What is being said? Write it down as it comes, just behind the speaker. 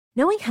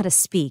Knowing how to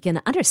speak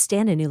and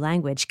understand a new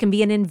language can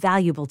be an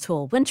invaluable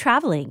tool when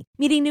traveling,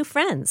 meeting new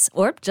friends,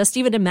 or just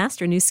even to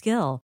master a new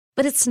skill.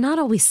 But it's not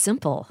always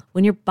simple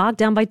when you're bogged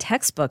down by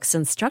textbooks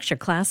and structured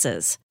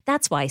classes.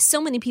 That's why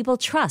so many people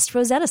trust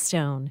Rosetta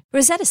Stone.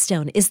 Rosetta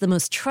Stone is the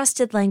most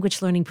trusted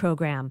language learning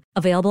program,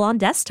 available on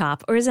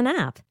desktop or as an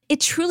app. It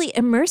truly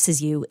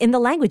immerses you in the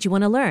language you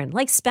want to learn,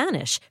 like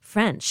Spanish,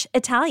 French,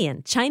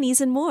 Italian,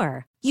 Chinese, and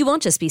more. You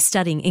won't just be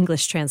studying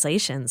English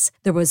translations.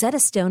 The Rosetta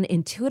Stone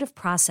intuitive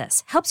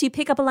process helps you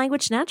pick up a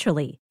language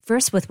naturally,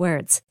 first with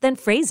words, then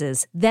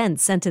phrases, then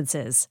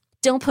sentences.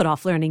 Don't put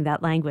off learning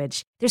that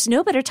language. There's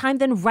no better time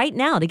than right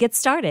now to get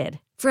started.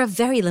 For a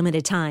very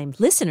limited time,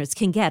 listeners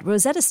can get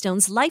Rosetta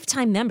Stone's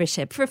lifetime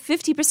membership for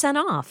 50%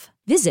 off.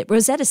 Visit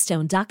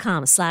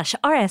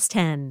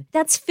rosettastone.com/rs10.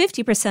 That's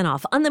 50%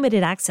 off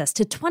unlimited access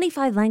to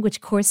 25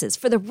 language courses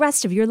for the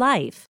rest of your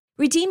life.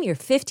 Redeem your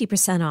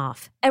 50%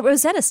 off at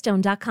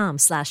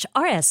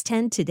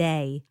rosettastone.com/rs10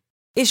 today.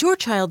 Is your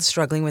child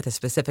struggling with a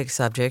specific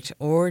subject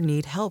or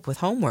need help with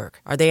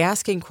homework? Are they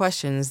asking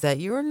questions that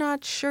you're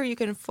not sure you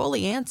can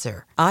fully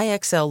answer?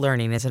 IXL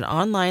Learning is an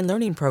online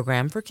learning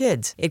program for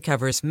kids. It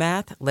covers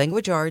math,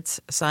 language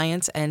arts,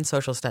 science, and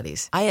social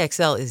studies.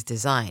 IXL is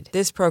designed.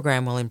 This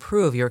program will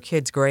improve your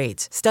kids'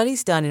 grades.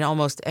 Studies done in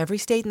almost every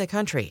state in the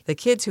country. The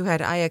kids who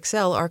had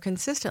IXL are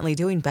consistently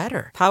doing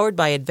better. Powered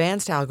by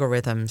advanced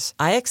algorithms,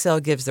 IXL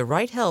gives the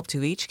right help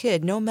to each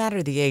kid no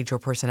matter the age or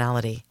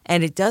personality.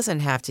 And it doesn't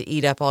have to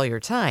eat up all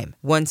your time.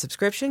 One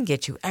subscription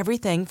gets you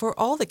everything for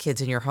all the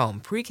kids in your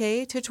home,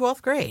 pre-K to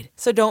 12th grade.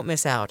 So don't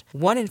miss out.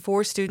 1 in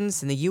 4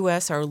 students in the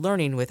U.S. are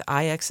learning with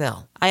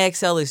IXL.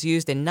 IXL is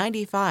used in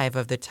 95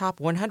 of the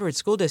top 100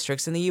 school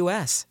districts in the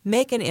U.S.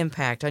 Make an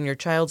impact on your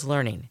child's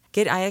learning.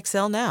 Get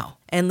IXL now.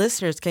 And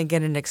listeners can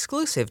get an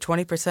exclusive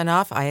 20%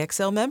 off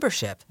IXL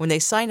membership when they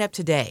sign up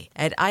today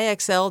at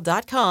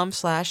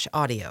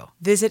IXL.com/audio.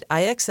 Visit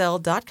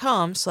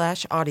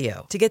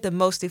IXL.com/audio to get the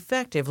most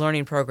effective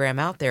learning program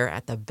out there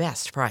at the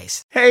best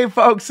price. Hey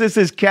folks, this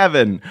is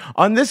Kevin.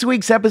 On this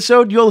week's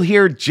episode, you'll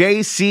hear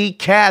J.C.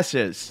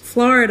 Cassis.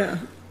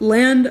 Florida,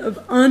 land of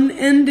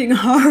unending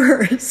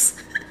horrors.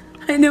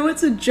 I know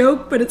it's a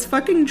joke, but it's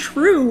fucking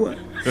true.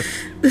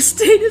 The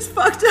state is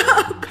fucked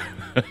up.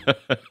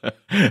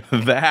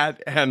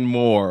 That and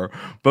more.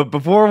 But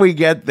before we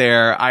get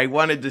there, I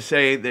wanted to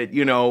say that,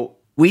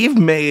 we've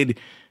made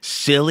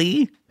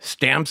silly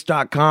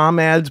Stamps.com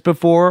ads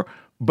before,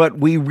 but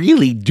we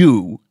really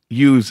do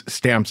use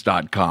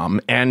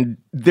Stamps.com, and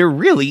there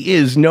really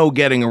is no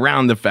getting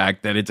around the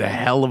fact that it's a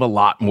hell of a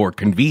lot more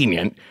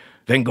convenient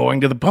than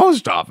going to the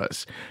post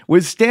office.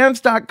 With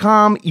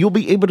Stamps.com, you'll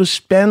be able to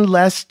spend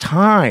less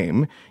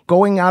time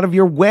going out of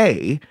your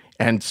way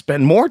and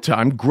spend more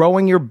time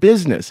growing your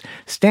business.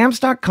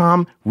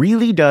 Stamps.com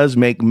really does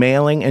make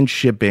mailing and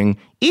shipping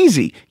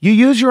easy. You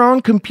use your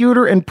own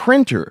computer and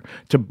printer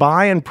to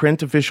buy and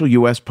print official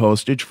U.S.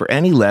 postage for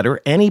any letter,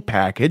 any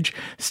package.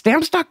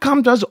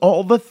 Stamps.com does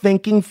all the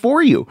thinking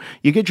for you.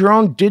 You get your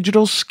own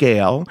digital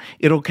scale.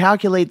 It'll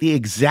calculate the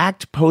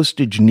exact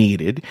postage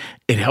needed.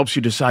 It helps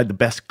you decide the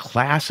best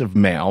class of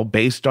mail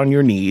based on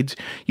your needs.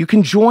 You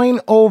can join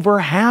over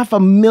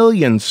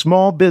 500,000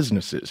 small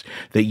businesses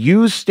that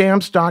use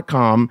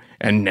Stamps.com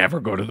and never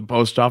go to the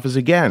post office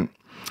again.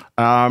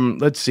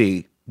 Let's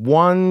see.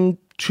 1,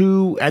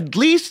 2, at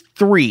least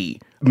 3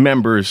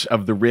 members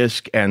of the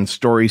Risk and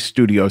Story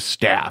Studio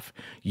staff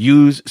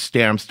use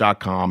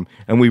Stamps.com,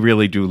 and we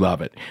really do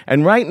love it.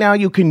 And right now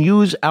you can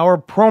use our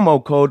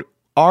promo code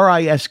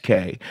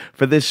RISK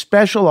for this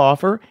special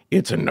offer.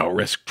 It's a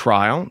no-risk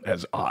trial,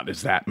 as odd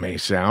as that may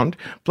sound,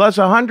 plus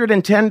a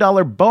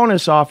 $110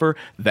 bonus offer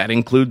that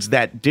includes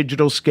that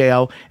digital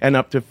scale and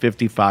up to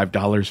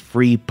 $55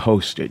 free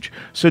postage.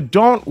 So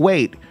don't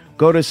wait.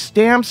 Go to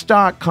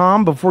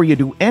Stamps.com before you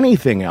do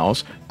anything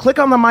else. Click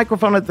on the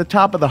microphone at the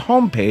top of the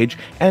homepage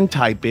and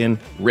type in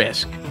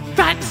RISK.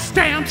 That's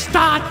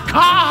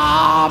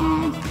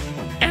Stamps.com.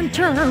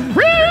 Enter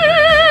RISK.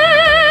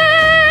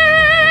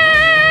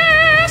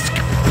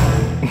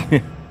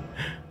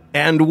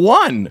 And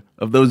one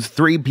of those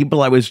 3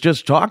 people I was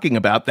just talking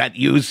about that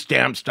use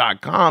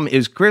Stamps.com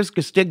is Chris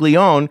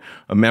Castiglione,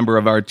 a member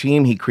of our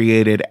team. He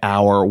created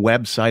our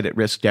website at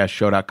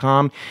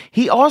risk-show.com.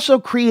 He also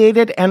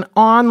created an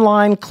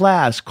online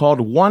class called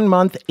 1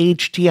 Month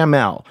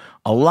HTML.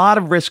 A lot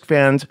of Risk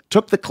fans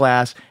took the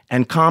class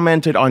and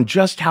commented on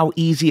just how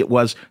easy it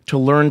was to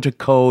learn to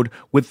code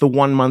with the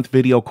 1 month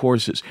video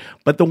courses.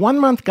 But the 1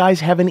 month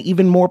guys have an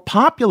even more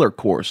popular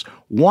course,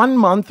 1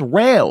 Month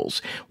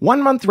Rails.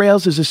 1 Month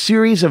Rails is a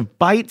series of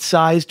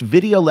bite-sized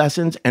video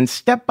lessons and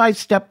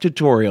step-by-step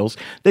tutorials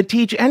that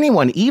teach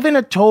anyone, even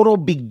a total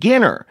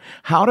beginner,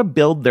 how to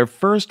build their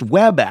first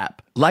web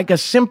app, like a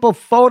simple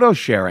photo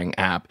sharing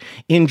app,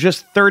 in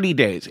just 30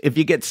 days. If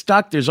you get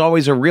stuck, there's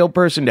always a real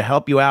person to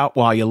help you out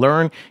while you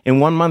learn. In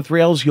 1 Month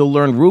Rails, you'll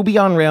learn Ruby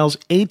on Rails,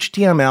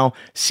 HTML,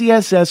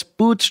 CSS,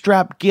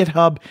 Bootstrap,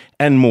 GitHub,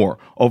 and more.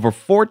 Over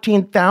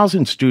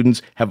 14,000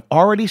 students have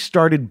already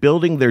started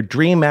building their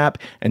dream app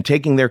and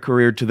taking their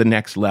career to the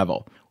next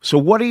level. So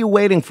what are you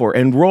waiting for?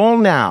 Enroll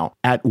now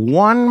at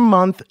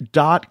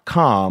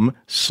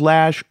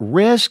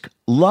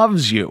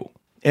onemonth.com/risklovesyou.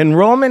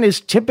 Enrollment is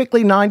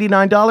typically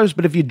 $99,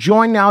 but if you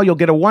join now, you'll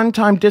get a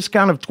one-time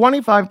discount of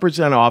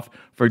 25% off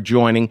for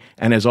joining.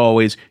 And as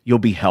always, you'll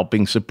be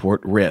helping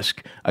support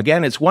Risk.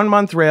 Again, it's 1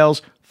 month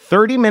Rails,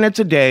 30 minutes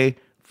a day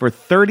for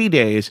 30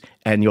 days,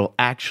 and you'll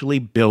actually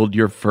build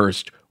your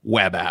first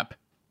web app.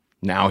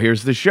 Now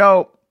here's the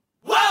show.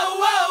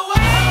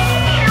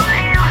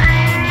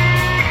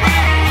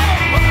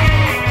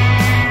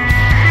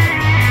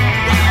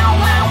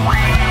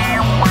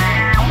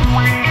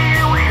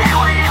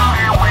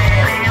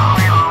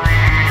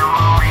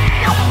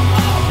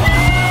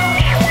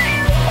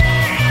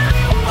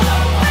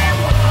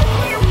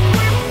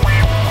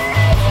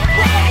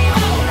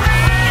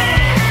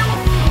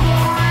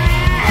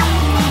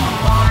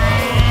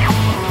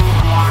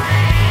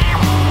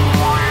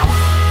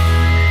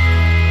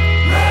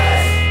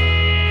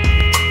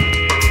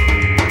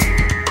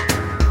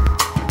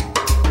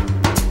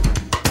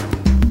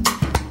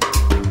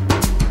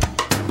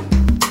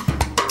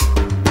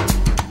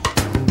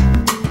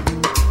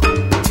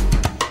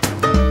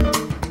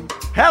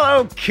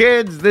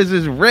 Kids, this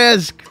is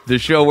Risk, the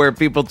show where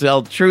people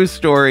tell true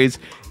stories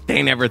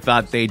they never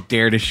thought they'd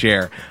dare to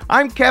share.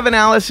 I'm Kevin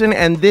Allison,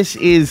 and this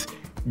is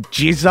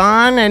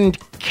Jizan and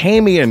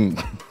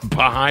Camion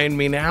behind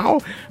me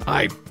now.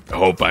 I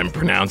hope I'm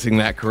pronouncing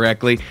that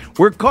correctly.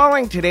 We're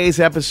calling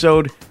today's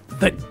episode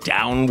The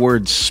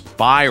Downward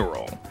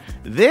Spiral.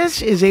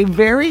 This is a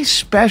very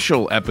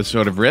special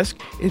episode of Risk.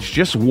 It's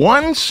just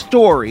one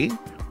story,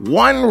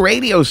 one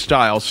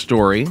radio-style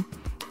story,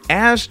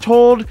 as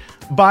told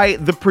by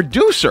the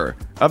producer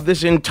of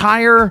this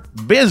entire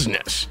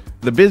business,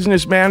 the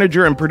business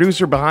manager and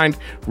producer behind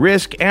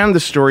Risk and the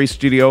Story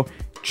Studio,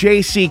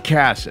 J.C.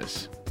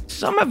 Cassis.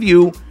 Some of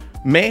you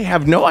may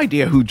have no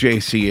idea who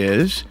J.C.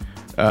 is,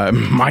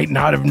 might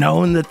not have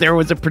known that there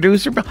was a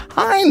producer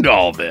behind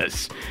all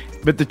this.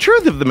 But the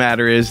truth of the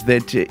matter is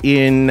that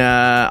in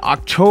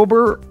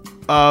October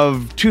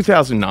of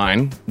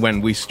 2009,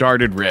 when we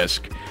started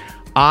Risk,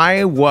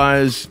 I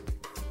was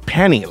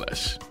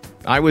penniless.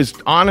 I was,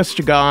 honest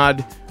to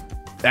God,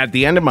 at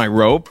the end of my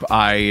rope.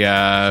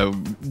 I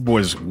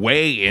was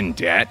way in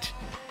debt,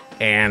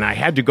 and I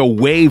had to go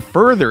way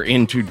further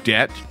into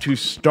debt to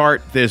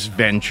start this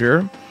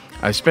venture.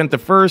 I spent the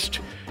first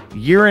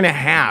year and a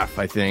half,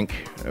 I think,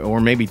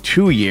 or maybe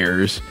 2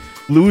 years,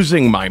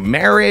 losing my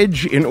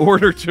marriage in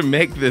order to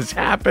make this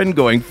happen,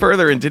 going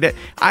further into debt.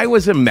 I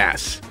was a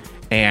mess.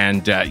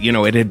 And,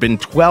 it had been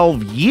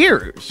 12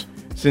 years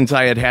since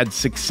I had had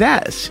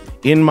success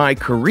in my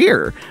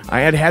career. I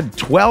had had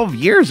 12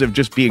 years of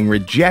just being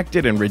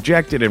rejected and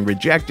rejected and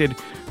rejected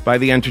by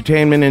the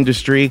entertainment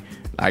industry.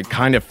 I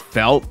kind of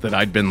felt that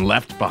I'd been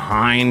left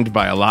behind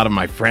by a lot of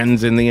my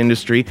friends in the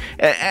industry.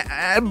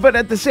 But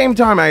at the same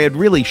time, I had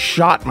really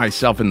shot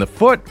myself in the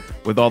foot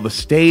with all the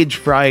stage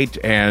fright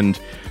and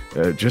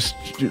just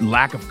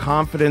lack of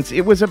confidence.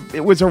 It was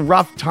a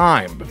rough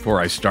time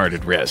before I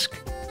started Risk.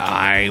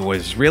 I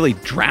was really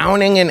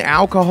drowning in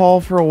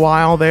alcohol for a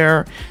while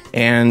there,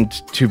 and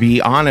to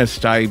be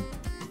honest, I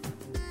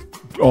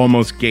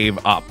almost gave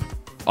up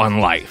on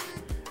life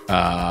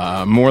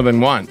more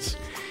than once.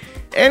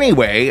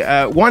 Anyway,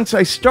 once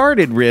I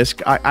started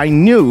Risk, I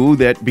knew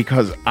that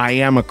because I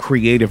am a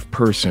creative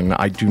person,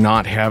 I do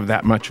not have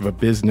that much of a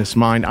business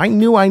mind. I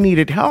knew I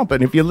needed help,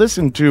 and if you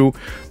listen to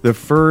the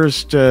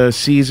first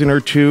season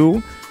or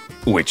two,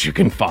 which you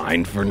can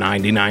find for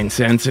 99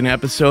 cents an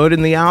episode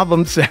in the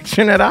album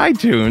section at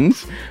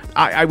iTunes,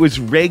 I was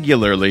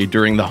regularly,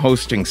 during the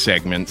hosting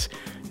segments,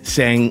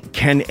 saying,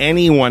 can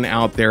anyone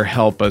out there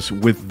help us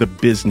with the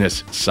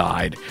business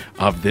side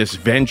of this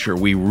venture?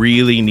 We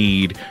really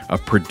need a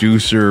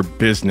producer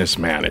business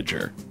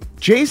manager.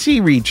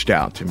 JC reached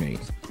out to me.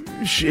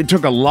 It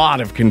took a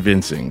lot of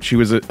convincing. She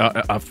was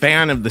a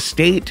fan of The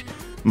State,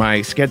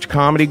 my sketch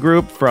comedy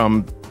group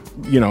from...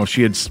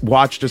 she had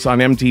watched us on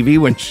MTV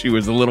when she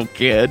was a little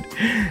kid,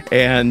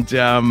 and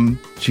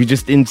she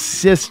just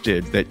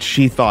insisted that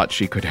she thought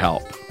she could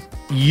help.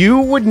 You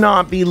would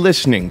not be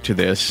listening to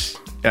this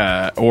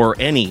or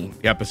any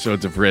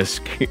episodes of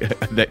Risk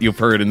that you've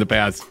heard in the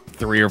past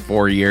 3 or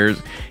 4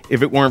 years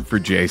if it weren't for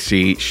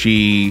JC.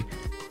 She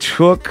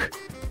took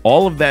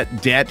all of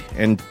that debt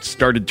and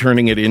started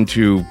turning it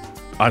into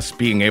us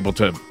being able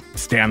to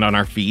stand on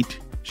our feet.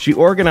 She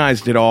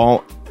organized it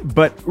all.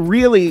 But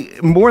really,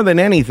 more than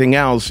anything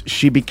else,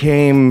 she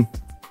became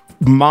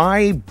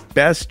my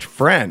best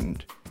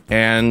friend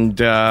and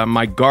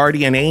my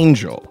guardian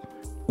angel.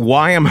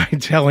 Why am I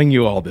telling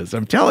you all this?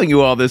 I'm telling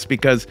you all this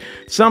because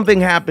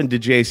something happened to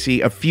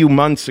JC a few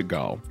months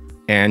ago,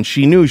 and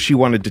she knew she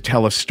wanted to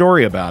tell a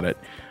story about it.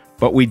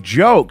 But we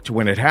joked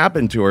when it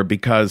happened to her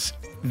because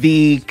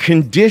the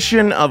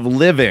condition of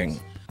living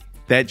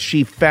that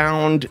she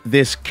found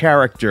this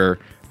character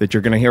that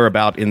you're going to hear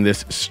about in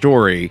this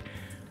story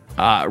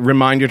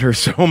reminded her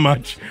so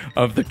much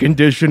of the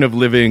condition of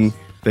living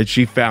that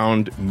she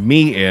found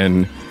me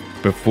in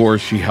before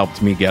she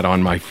helped me get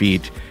on my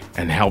feet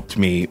and helped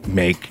me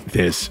make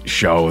this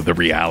show the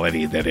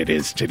reality that it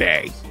is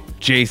today.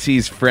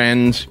 JC's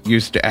friends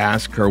used to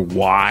ask her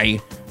why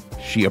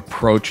she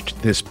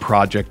approached this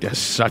project as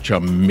such a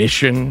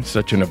mission,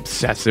 such an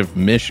obsessive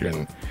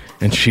mission.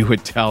 And she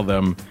would tell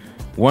them,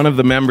 one of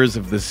the members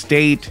of the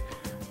state,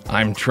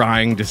 I'm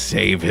trying to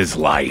save his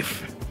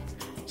life.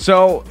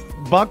 So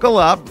buckle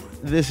up.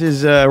 This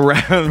is a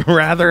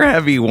rather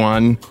heavy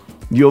one.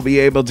 You'll be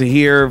able to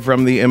hear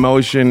from the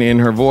emotion in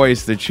her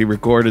voice that she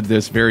recorded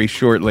this very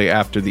shortly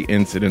after the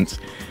incidents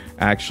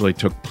actually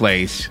took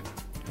place.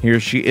 Here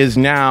she is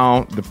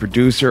now, the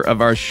producer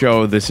of our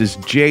show. This is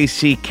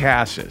JC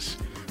Cassis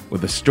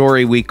with a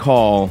story we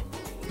call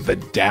The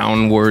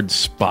Downward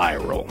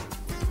Spiral.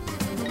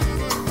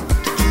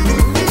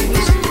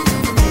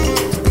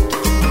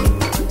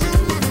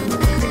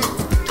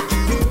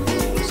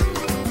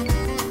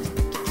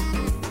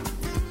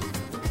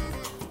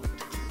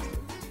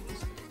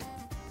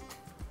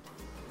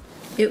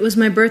 It was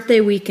my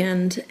birthday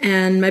weekend,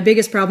 and my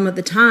biggest problem at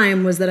the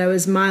time was that I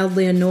was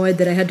mildly annoyed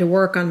that I had to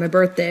work on my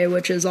birthday,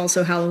 which is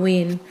also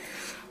Halloween.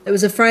 It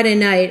was a Friday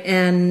night,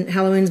 and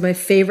Halloween's my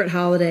favorite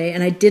holiday,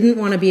 and I didn't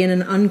want to be in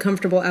an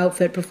uncomfortable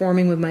outfit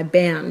performing with my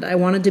band. I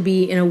wanted to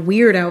be in a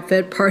weird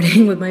outfit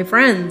partying with my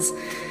friends.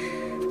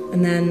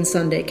 And then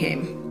Sunday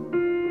came.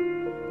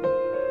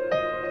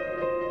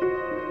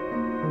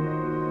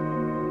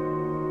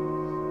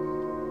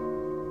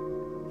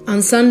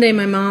 On Sunday,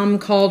 my mom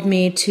called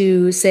me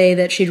to say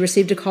that she'd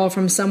received a call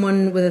from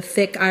someone with a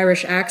thick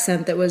Irish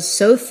accent that was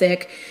so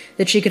thick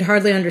that she could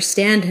hardly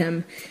understand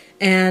him.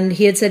 And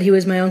he had said he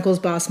was my uncle's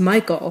boss,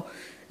 Michael.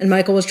 And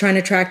Michael was trying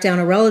to track down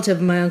a relative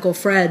of my uncle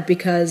Fred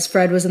because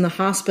Fred was in the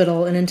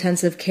hospital in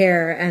intensive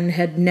care and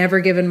had never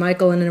given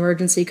Michael an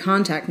emergency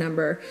contact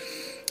number.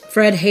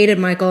 Fred hated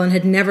Michael and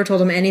had never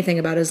told him anything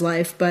about his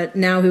life, but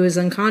now he was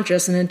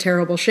unconscious and in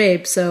terrible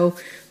shape, so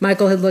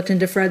Michael had looked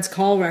into Fred's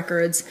call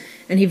records,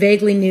 and he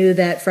vaguely knew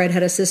that Fred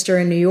had a sister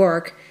in New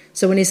York,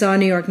 so when he saw a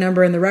New York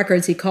number in the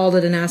records, he called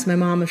it and asked my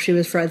mom if she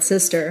was Fred's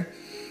sister.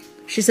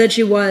 She said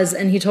she was,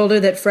 and he told her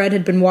that Fred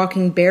had been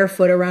walking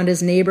barefoot around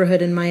his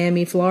neighborhood in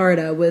Miami,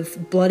 Florida,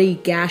 with bloody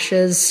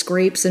gashes,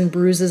 scrapes, and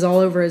bruises all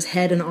over his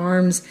head and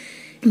arms.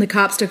 The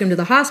cops took him to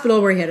the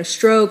hospital where he had a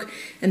stroke,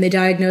 and they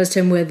diagnosed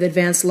him with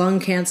advanced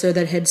lung cancer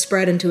that had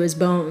spread into his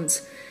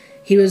bones.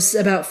 He was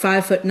about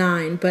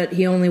 5'9", but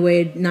he only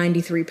weighed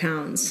 93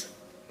 pounds.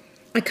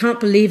 I can't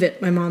believe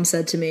it, my mom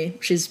said to me.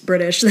 She's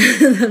British.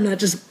 I'm not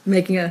just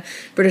making a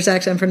British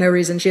accent for no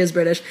reason. She is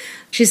British.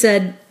 She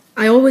said,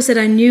 I always said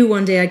I knew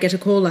one day I'd get a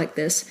call like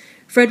this.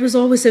 Fred was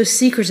always so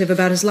secretive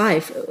about his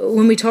life.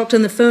 When we talked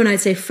on the phone, I'd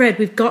say, Fred,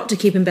 we've got to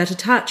keep in better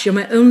touch. You're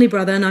my only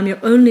brother and I'm your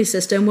only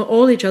sister and we're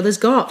all each other's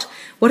got.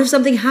 What if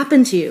something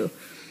happened to you?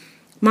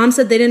 Mom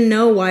said they didn't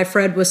know why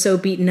Fred was so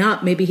beaten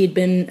up. Maybe he'd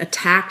been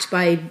attacked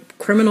by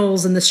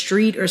criminals in the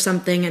street or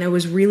something, and it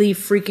was really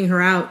freaking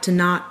her out to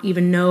not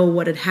even know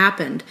what had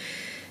happened.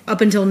 Up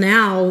until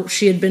now,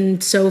 she had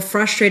been so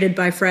frustrated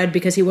by Fred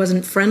because he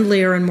wasn't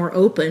friendlier and more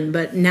open,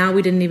 but now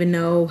we didn't even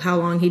know how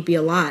long he'd be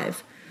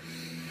alive.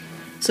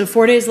 So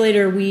 4 days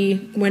later,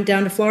 we went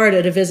down to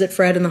Florida to visit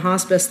Fred in the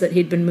hospice that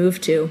he'd been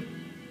moved to.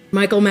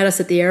 Michael met us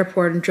at the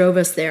airport and drove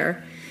us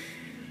there.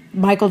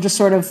 Michael just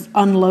sort of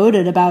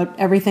unloaded about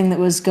everything that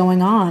was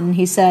going on.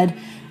 He said,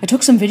 I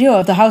took some video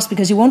of the house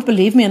because you won't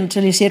believe me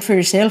until you see it for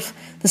yourself.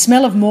 The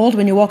smell of mold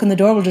when you walk in the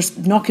door will just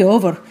knock you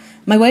over.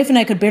 My wife and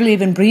I could barely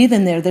even breathe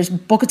in there. There's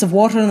buckets of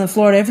water on the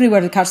floor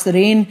everywhere to catch the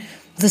rain.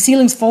 The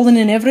ceiling's falling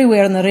in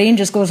everywhere and the rain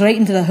just goes right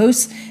into the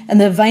house. And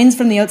the vines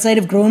from the outside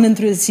have grown in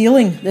through the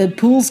ceiling. The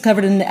pool's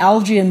covered in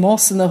algae and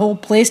moss and the whole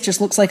place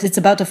just looks like it's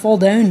about to fall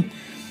down.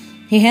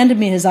 He handed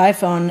me his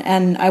iPhone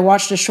and I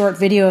watched a short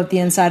video of the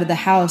inside of the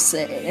house.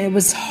 It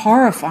was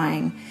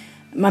horrifying.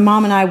 My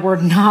mom and I were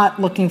not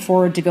looking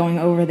forward to going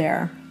over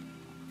there.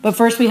 But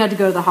first we had to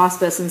go to the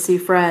hospice and see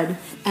Fred.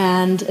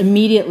 And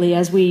immediately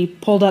as we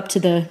pulled up to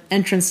the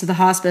entrance to the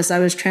hospice, I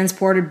was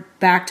transported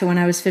back to when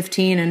I was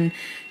 15 and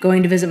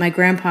going to visit my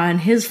grandpa in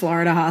his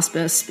Florida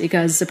hospice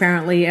because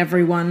apparently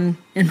everyone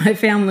in my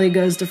family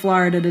goes to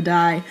Florida to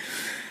die.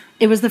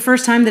 It was the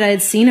first time that I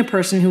had seen a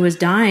person who was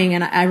dying,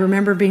 and I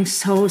remember being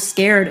so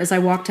scared as I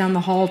walked down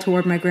the hall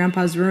toward my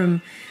grandpa's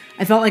room.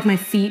 I felt like my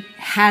feet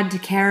had to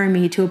carry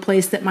me to a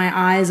place that my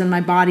eyes and my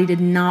body did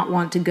not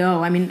want to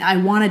go. I mean, I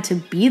wanted to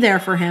be there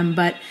for him,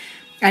 but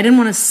I didn't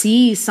want to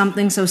see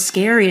something so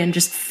scary and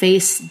just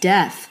face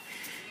death.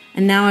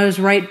 And now I was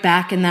right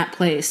back in that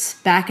place,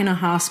 back in a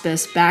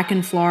hospice, back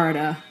in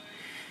Florida.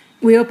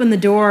 We opened the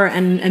door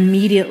and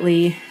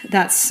immediately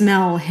that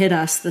smell hit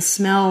us, the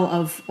smell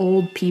of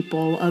old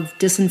people, of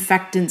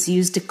disinfectants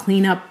used to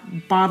clean up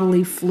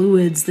bodily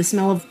fluids, the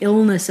smell of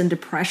illness and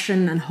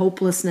depression and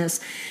hopelessness,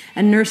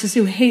 and nurses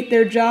who hate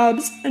their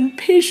jobs, and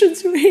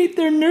patients who hate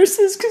their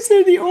nurses because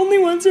they're the only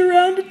ones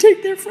around to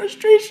take their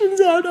frustrations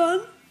out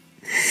on.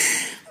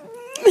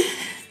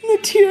 The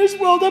tears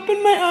welled up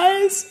in my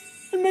eyes,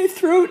 and my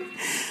throat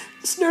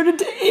started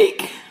to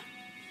ache.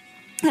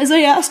 As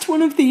I asked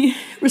one of the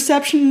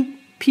reception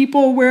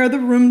people where the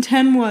room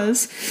 10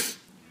 was,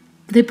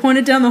 they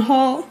pointed down the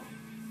hall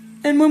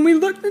And when we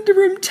looked into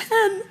room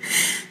 10,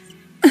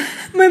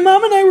 my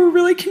mom and I were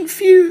really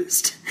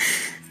confused.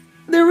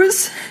 There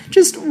was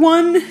just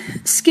one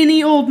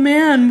skinny old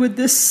man with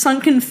this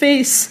sunken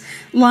face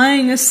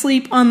lying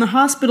asleep on the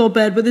hospital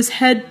bed with his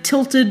head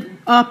tilted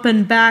up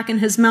and back and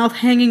his mouth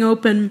hanging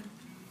open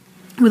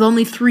with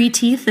only 3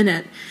 teeth in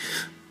it.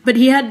 But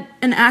he had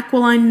an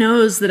aquiline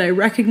nose that I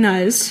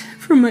recognized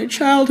from my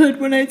childhood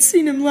when I'd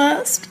seen him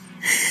last.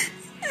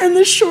 And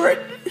the short,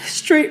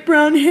 straight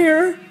brown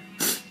hair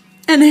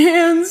and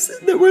hands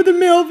that were the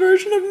male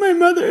version of my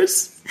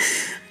mother's.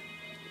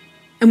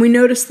 And we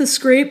noticed the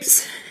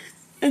scrapes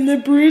and the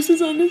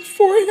bruises on his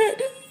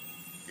forehead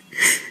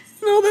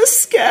and all the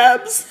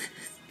scabs.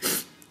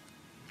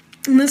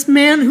 And this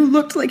man who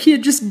looked like he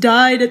had just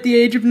died at the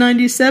age of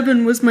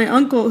 97 was my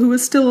uncle, who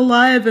was still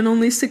alive and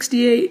only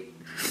 68.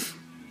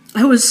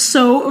 I was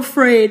so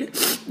afraid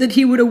that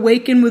he would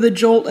awaken with a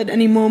jolt at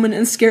any moment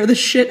and scare the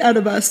shit out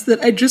of us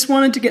that I just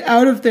wanted to get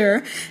out of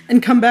there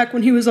and come back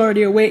when he was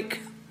already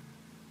awake.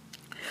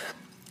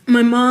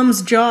 My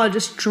mom's jaw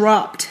just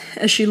dropped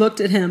as she looked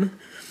at him,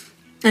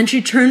 and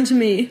she turned to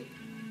me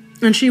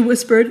and she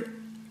whispered,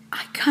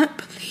 "I can't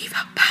believe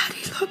how bad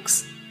he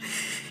looks.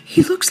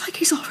 He looks like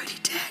he's already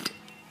dead."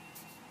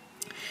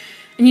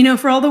 And you know,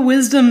 for all the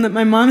wisdom that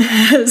my mom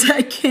has,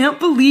 I can't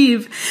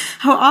believe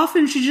how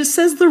often she just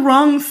says the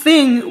wrong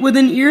thing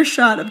within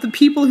earshot of the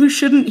people who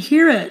shouldn't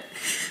hear it.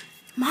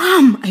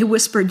 "Mom," I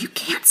whispered, "you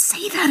can't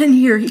say that in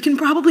here. He can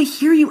probably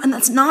hear you, and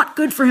that's not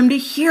good for him to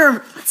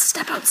hear. Let's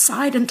step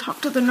outside and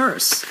talk to the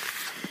nurse."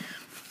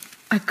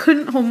 I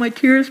couldn't hold my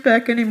tears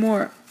back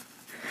anymore.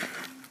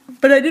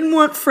 But I didn't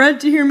want Fred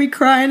to hear me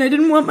cry, and I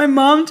didn't want my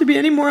mom to be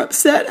any more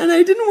upset, and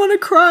I didn't want to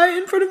cry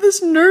in front of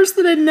this nurse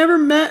that I'd never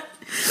met.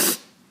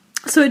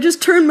 So I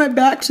just turned my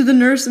back to the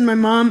nurse and my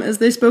mom as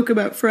they spoke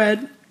about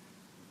Fred.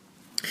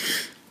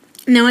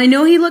 "Now, I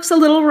know he looks a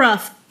little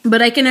rough,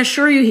 but I can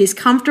assure you he's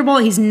comfortable,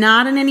 he's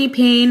not in any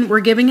pain, we're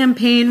giving him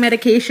pain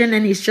medication,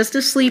 and he's just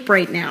asleep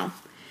right now."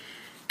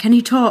 "Can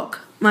he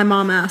talk?" my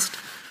mom asked.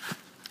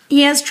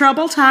 "He has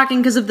trouble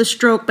talking because of the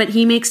stroke, but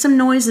he makes some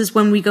noises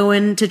when we go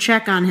in to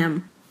check on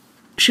him."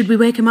 "Should we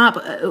wake him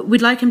up?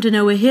 We'd like him to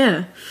know we're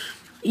here."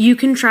 "You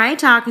can try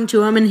talking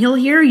to him and he'll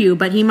hear you,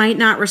 but he might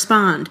not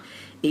respond.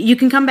 You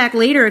can come back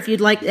later if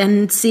you'd like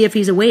and see if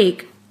he's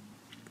awake."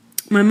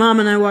 My mom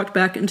and I walked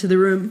back into the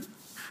room.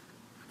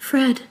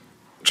 "Fred,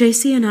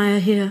 JC and I are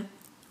here.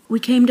 We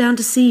came down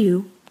to see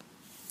you."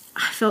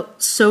 I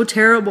felt so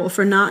terrible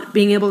for not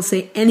being able to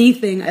say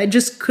anything. I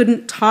just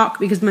couldn't talk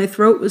because my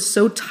throat was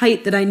so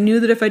tight that I knew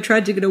that if I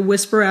tried to get a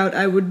whisper out,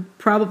 I would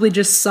probably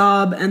just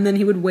sob, and then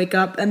he would wake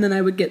up, and then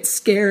I would get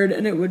scared,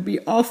 and it would be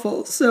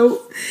awful.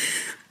 So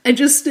I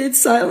just stayed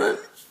silent.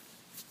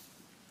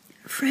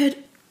 "Fred,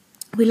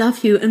 we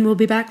love you, and we'll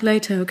be back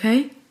later,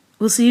 okay?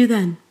 We'll see you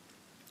then."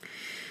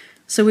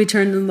 So we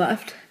turned and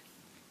left.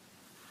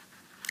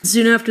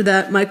 Soon after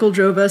that, Michael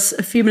drove us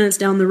a few minutes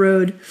down the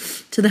road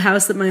to the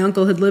house that my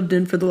uncle had lived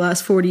in for the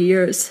last 40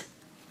 years.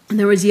 And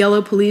there was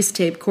yellow police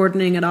tape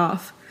cordoning it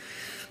off.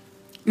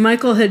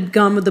 Michael had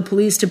gone with the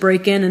police to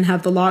break in and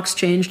have the locks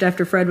changed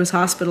after Fred was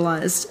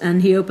hospitalized,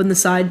 and he opened the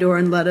side door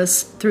and let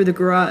us through the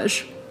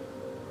garage.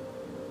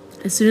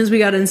 As soon as we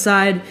got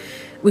inside,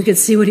 we could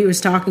see what he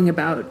was talking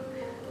about.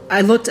 I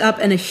looked up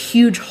and a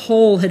huge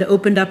hole had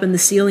opened up in the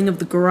ceiling of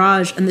the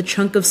garage, and the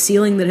chunk of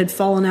ceiling that had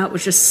fallen out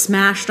was just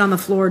smashed on the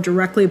floor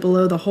directly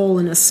below the hole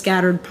in a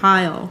scattered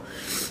pile.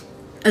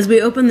 As we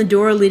opened the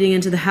door leading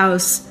into the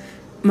house,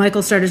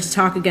 Michael started to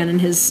talk again in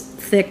his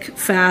thick,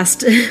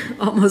 fast,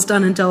 almost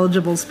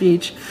unintelligible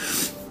speech.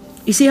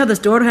 "You see how this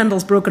door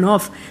handle's broken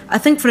off? I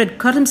think Fred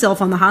cut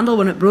himself on the handle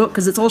when it broke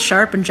because it's all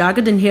sharp and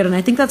jagged in here, and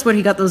I think that's where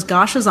he got those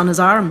gashes on his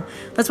arm.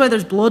 That's why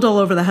there's blood all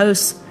over the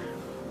house."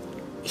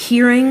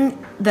 Hearing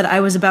that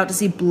I was about to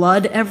see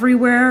blood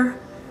everywhere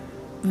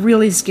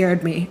really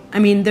scared me. I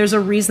mean, there's a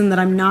reason that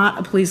I'm not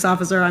a police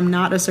officer, I'm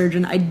not a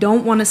surgeon. I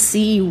don't want to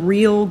see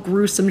real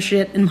gruesome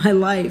shit in my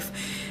life.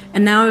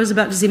 And now I was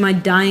about to see my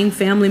dying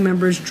family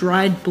members'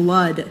 dried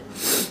blood.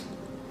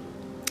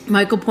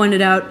 Michael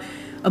pointed out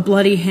a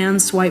bloody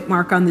hand swipe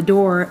mark on the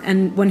door,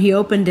 and when he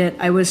opened it,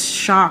 I was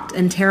shocked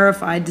and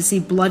terrified to see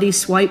bloody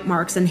swipe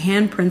marks and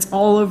handprints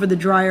all over the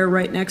dryer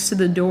right next to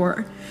the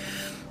door.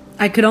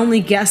 I could only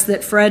guess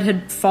that Fred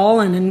had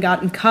fallen and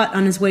gotten cut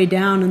on his way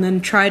down and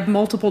then tried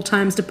multiple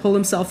times to pull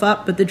himself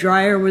up, but the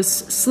dryer was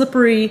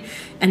slippery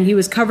and he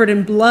was covered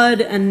in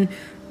blood, and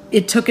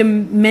it took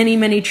him many,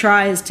 many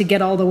tries to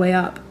get all the way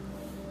up.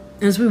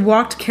 As we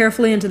walked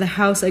carefully into the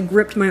house, I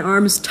gripped my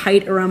arms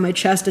tight around my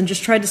chest and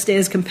just tried to stay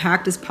as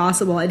compact as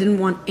possible. I didn't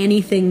want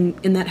anything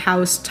in that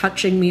house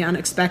touching me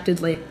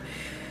unexpectedly.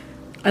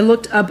 I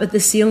looked up at the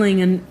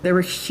ceiling, and there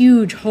were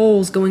huge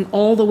holes going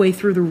all the way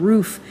through the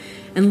roof,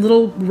 and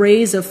little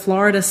rays of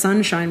Florida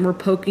sunshine were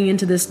poking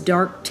into this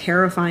dark,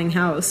 terrifying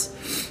house.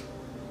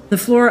 The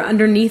floor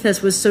underneath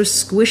us was so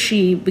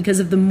squishy because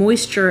of the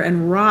moisture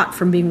and rot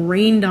from being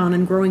rained on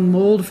and growing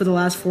mold for the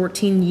last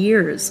 14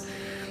 years.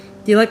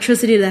 The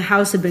electricity to the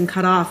house had been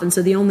cut off, and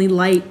so the only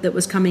light that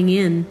was coming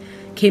in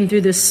came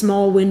through this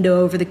small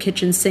window over the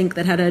kitchen sink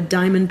that had a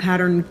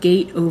diamond-patterned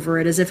gate over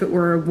it, as if it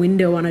were a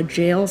window on a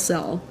jail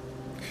cell.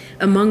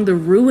 Among the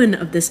ruin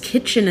of this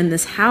kitchen and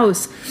this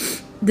house,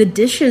 the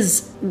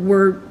dishes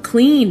were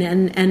clean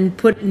and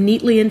put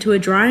neatly into a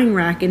drying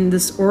rack in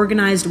this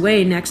organized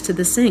way next to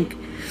the sink.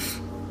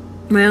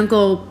 My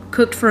uncle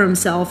cooked for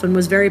himself and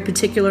was very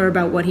particular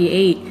about what he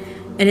ate,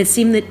 and it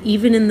seemed that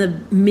even in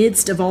the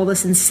midst of all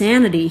this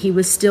insanity, he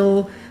was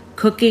still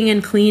cooking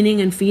and cleaning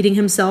and feeding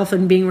himself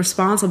and being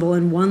responsible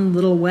in one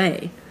little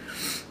way.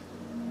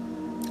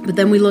 But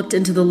then we looked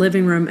into the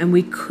living room and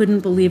we couldn't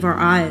believe our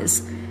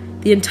eyes.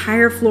 The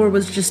entire floor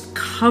was just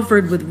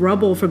covered with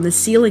rubble from the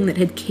ceiling that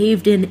had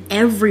caved in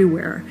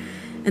everywhere.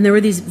 And there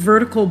were these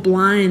vertical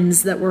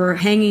blinds that were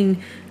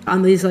hanging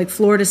on these like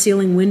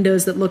floor-to-ceiling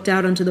windows that looked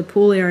out onto the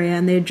pool area,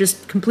 and they had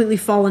just completely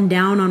fallen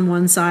down on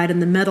one side,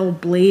 and the metal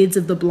blades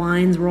of the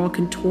blinds were all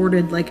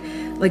contorted like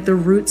the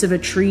roots of a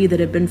tree that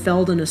had been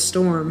felled in a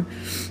storm.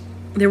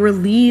 There were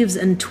leaves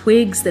and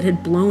twigs that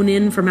had blown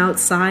in from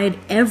outside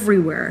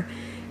everywhere,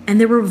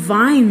 and there were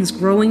vines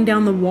growing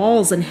down the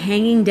walls and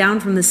hanging down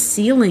from the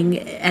ceiling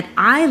at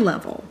eye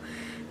level.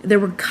 There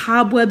were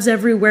cobwebs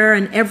everywhere,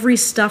 and every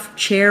stuffed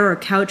chair or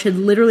couch had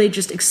literally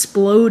just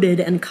exploded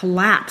and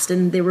collapsed,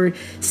 and they were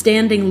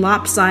standing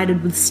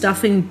lopsided with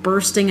stuffing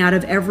bursting out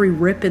of every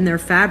rip in their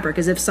fabric,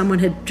 as if someone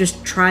had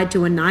just tried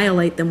to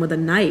annihilate them with a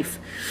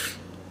knife.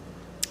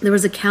 There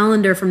was a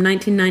calendar from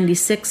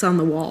 1996 on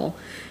the wall,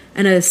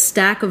 and a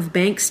stack of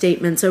bank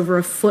statements over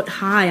a foot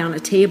high on a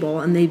table,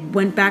 and they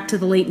went back to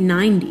the late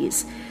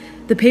 90s.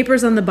 The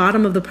papers on the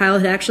bottom of the pile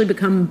had actually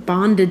become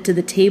bonded to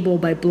the table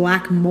by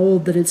black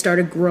mold that had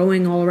started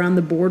growing all around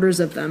the borders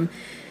of them.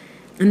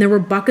 And there were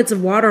buckets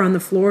of water on the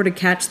floor to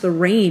catch the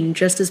rain,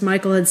 just as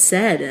Michael had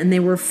said, and they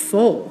were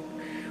full.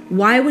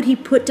 Why would he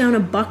put down a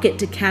bucket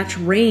to catch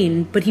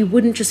rain, but he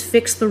wouldn't just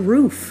fix the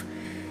roof?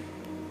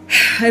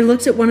 I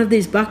looked at one of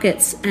these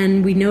buckets,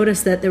 and we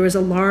noticed that there was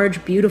a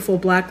large, beautiful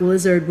black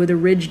lizard with a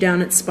ridge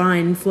down its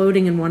spine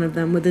floating in one of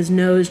them, with his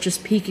nose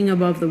just peeking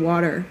above the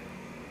water.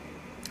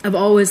 I've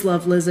always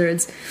loved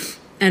lizards,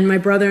 and my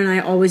brother and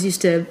I always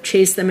used to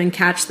chase them and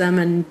catch them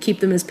and keep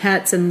them as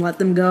pets and let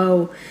them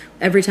go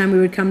every time we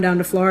would come down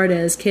to Florida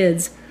as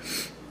kids.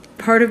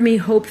 Part of me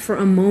hoped for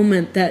a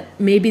moment that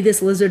maybe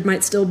this lizard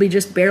might still be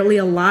just barely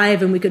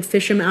alive and we could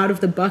fish him out of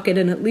the bucket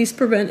and at least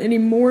prevent any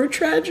more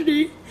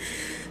tragedy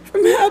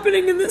from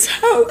happening in this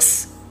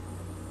house.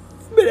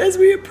 But as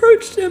we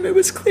approached him, it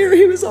was clear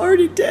he was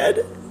already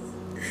dead.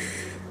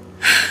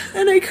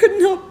 And I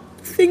couldn't help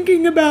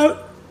thinking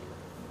about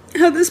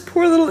how this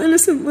poor little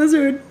innocent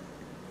lizard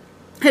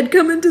had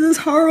come into this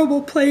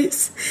horrible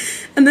place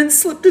and then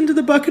slipped into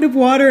the bucket of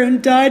water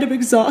and died of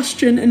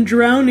exhaustion and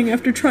drowning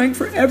after trying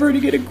forever to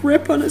get a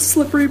grip on a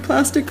slippery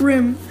plastic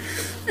rim,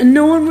 and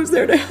no one was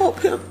there to help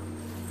him.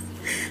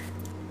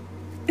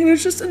 It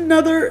was just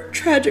another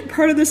tragic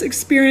part of this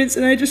experience,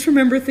 and I just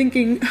remember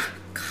thinking,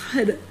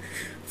 God,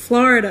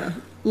 Florida,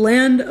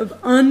 land of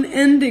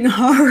unending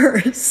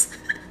horrors.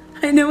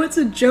 I know it's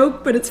a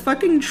joke, but it's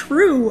fucking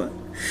true.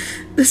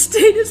 The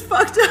state is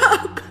fucked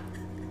up.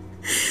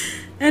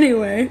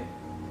 Anyway,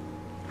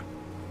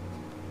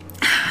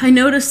 I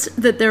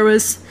noticed that there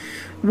was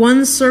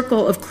one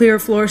circle of clear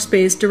floor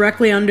space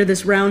directly under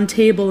this round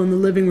table in the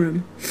living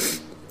room.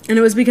 And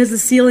it was because the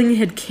ceiling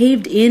had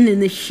caved in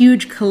the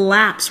huge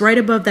collapse right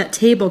above that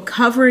table,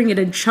 covering it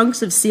in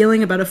chunks of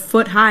ceiling about a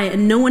foot high,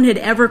 and no one had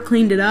ever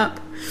cleaned it up.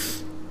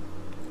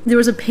 There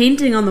was a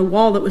painting on the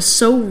wall that was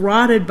so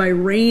rotted by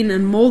rain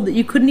and mold that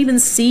you couldn't even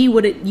see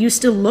what it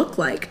used to look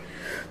like.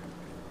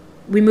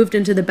 We moved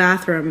into the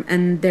bathroom,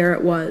 and there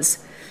it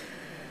was.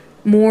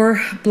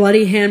 More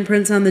bloody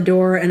handprints on the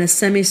door and a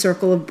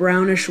semicircle of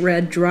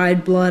brownish-red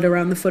dried blood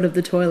around the foot of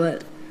the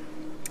toilet.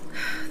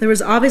 There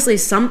was obviously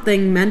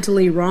something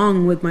mentally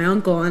wrong with my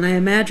uncle, and I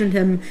imagined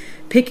him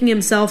picking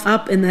himself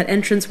up in that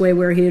entranceway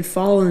where he had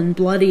fallen,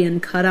 bloody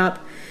and cut up,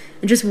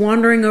 and just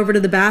wandering over to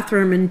the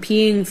bathroom and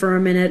peeing for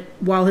a minute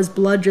while his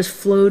blood just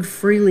flowed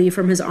freely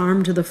from his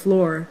arm to the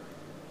floor.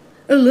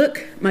 "Oh,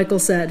 look," Michael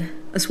said.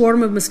 "A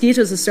swarm of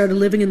mosquitoes has started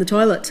living in the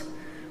toilet."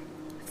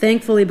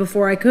 Thankfully,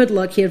 before I could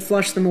look, he had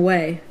flushed them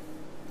away.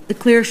 The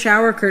clear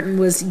shower curtain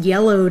was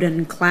yellowed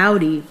and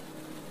cloudy,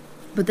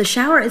 but the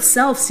shower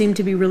itself seemed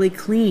to be really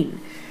clean.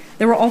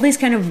 There were all these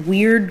kind of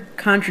weird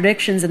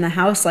contradictions in the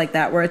house like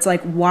that, where it's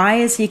like, why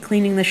is he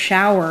cleaning the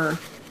shower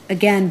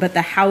again, but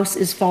the house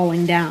is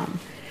falling down?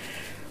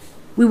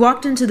 We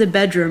walked into the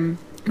bedroom,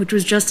 which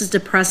was just as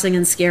depressing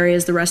and scary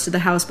as the rest of the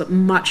house, but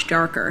much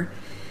darker.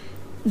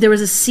 There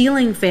was a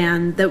ceiling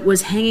fan that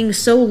was hanging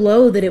so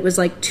low that it was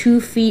like 2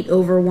 feet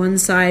over one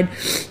side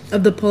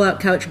of the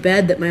pull-out couch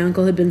bed that my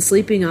uncle had been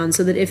sleeping on,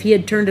 so that if he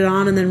had turned it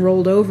on and then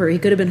rolled over, he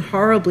could have been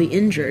horribly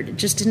injured. It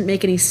just didn't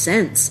make any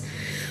sense.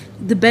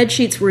 The bed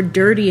sheets were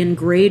dirty and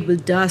grayed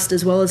with dust,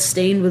 as well as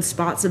stained with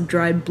spots of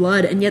dried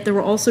blood, and yet there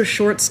were also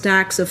short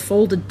stacks of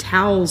folded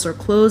towels or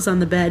clothes on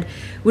the bed,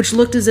 which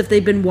looked as if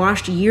they'd been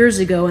washed years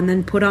ago and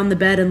then put on the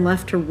bed and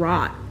left to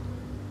rot.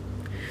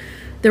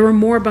 There were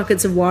more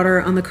buckets of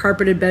water on the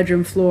carpeted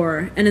bedroom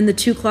floor, and in the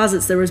 2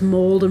 closets there was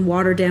mold and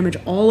water damage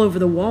all over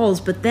the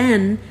walls. But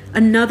then,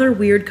 another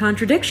weird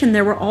contradiction.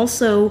 There were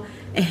also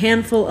a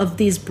handful of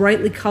these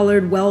brightly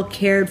colored,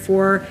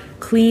 well-cared-for,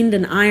 cleaned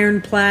and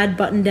ironed plaid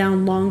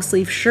button-down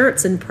long-sleeve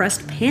shirts and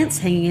pressed pants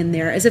hanging in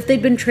there, as if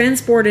they'd been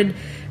transported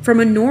from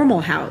a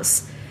normal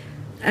house.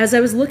 As I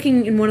was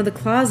looking in one of the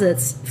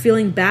closets,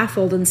 feeling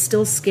baffled and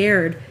still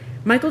scared,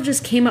 Michael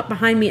just came up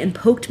behind me and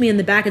poked me in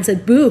the back and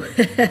said, "Boo!"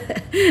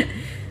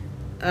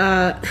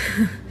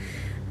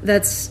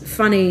 That's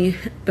funny,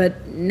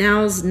 but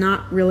now's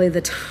not really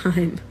the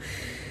time.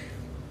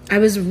 I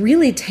was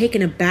really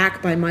taken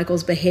aback by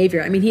Michael's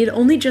behavior. I mean, he had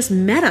only just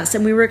met us,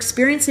 and we were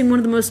experiencing one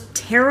of the most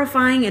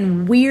terrifying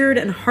and weird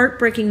and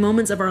heartbreaking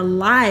moments of our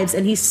lives,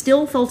 and he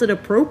still felt it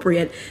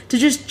appropriate to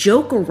just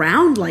joke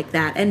around like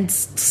that and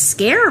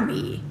scare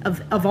me.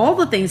 Of all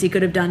the things he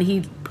could have done,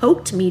 he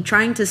poked me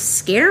trying to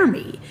scare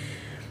me.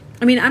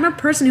 I mean, I'm a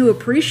person who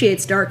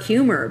appreciates dark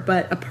humor,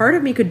 but a part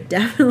of me could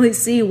definitely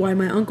see why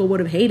my uncle would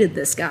have hated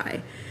this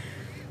guy.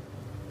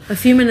 A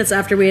few minutes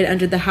after we had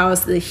entered the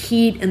house, the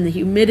heat and the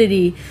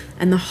humidity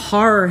and the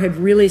horror had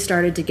really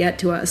started to get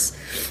to us.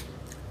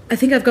 "I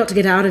think I've got to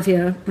get out of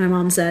here," my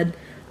mom said.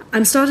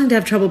 "I'm starting to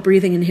have trouble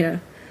breathing in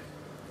here."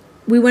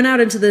 We went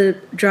out into the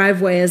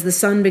driveway as the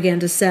sun began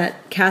to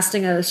set,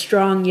 casting a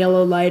strong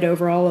yellow light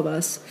over all of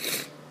us.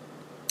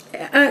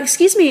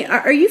 Excuse me,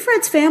 are you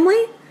Fred's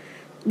family?"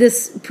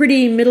 This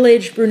pretty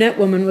middle-aged brunette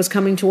woman was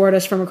coming toward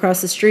us from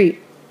across the street.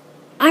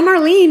 "I'm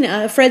Arlene,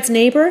 Fred's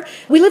neighbor.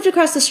 We lived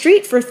across the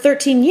street for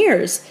 13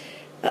 years.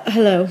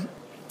 Hello.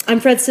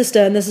 I'm Fred's sister,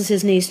 and this is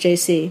his niece,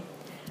 JC.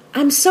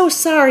 "I'm so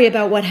sorry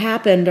about what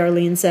happened,"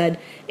 Arlene said.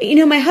 "You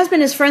know, my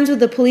husband is friends with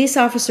the police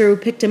officer who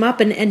picked him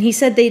up, and he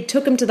said they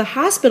took him to the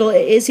hospital.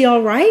 Is he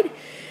all right?"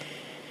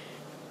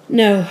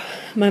 "No,"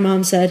 my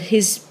mom said.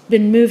 "He's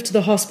been moved to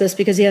the hospice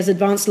because he has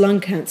advanced lung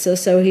cancer,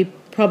 so he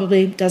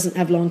probably doesn't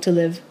have long to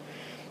live."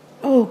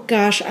 "Oh,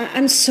 gosh,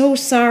 I'm so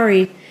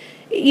sorry.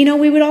 You know,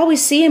 we would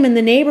always see him in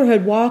the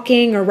neighborhood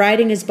walking or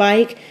riding his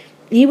bike.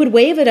 He would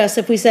wave at us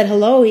if we said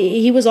hello.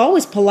 He was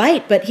always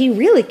polite, but he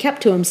really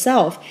kept to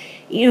himself.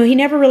 You know, he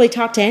never really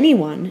talked to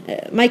anyone.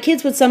 My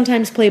kids would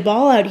sometimes play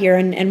ball out here,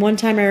 and one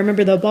time I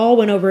remember the ball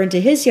went over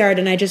into his yard,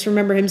 and I just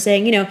remember him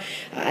saying, you know,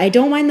 I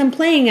don't mind them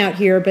playing out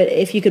here, but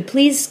if you could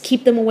please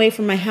keep them away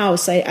from my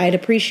house, I'd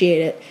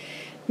appreciate it.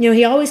 You know,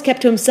 he always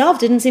kept to himself,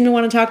 didn't seem to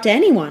want to talk to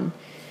anyone."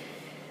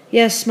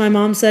 "Yes," my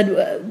mom said,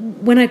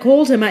 "when I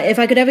called him, if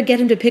I could ever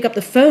get him to pick up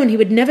the phone, he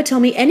would never tell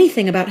me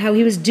anything about how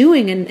he was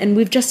doing, and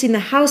we've just seen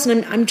the house,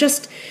 and I'm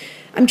just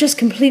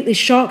completely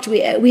shocked.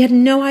 We had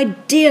no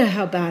idea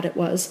how bad it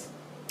was."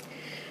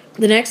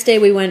 The next day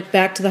we went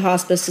back to the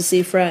hospice to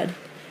see Fred.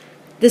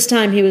 This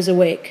time he was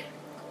awake.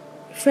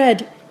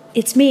 "Fred,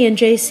 it's me and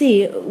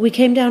JC. We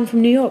came down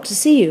from New York to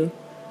see you."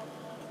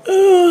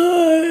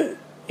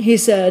 He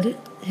said,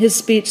 his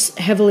speech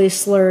heavily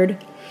slurred.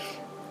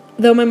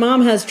 Though my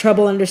mom has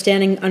trouble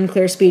understanding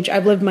unclear speech,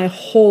 I've lived my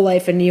whole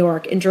life in New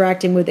York,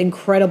 interacting with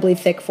incredibly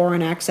thick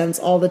foreign accents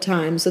all the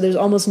time, so there's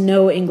almost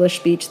no English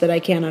speech that I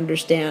can't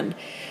understand.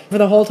 For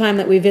the whole time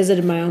that we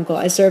visited my uncle,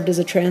 I served as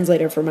a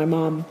translator for my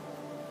mom.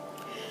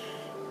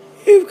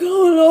 "You've come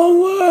a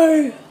long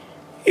way.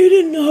 You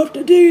didn't have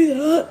to do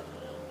that.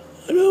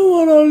 I don't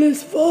want all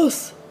this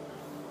fuss."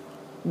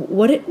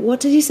 What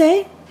did he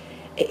say?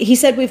 He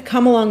said we've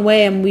come a long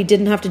way and we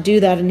didn't have to do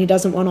that, and he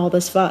doesn't want all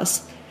this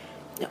fuss.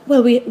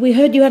 "Well, we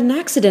heard you had an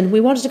accident. We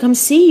wanted to come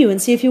see you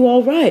and see if you were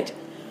all right."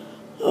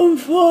 "I'm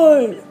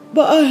fine,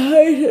 but I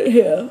hate it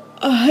here.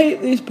 I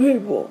hate these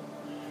people."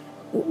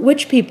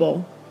 "Which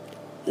people?"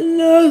 "The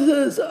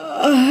nurses.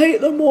 I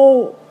hate them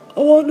all.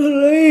 I want to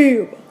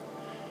leave."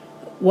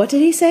 "What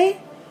did he say?"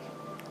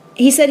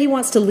 "He said he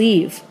wants to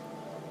leave."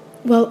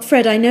 "Well,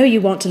 Fred, I know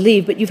you want to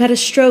leave, but you've had a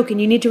stroke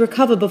and you need to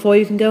recover before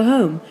you can go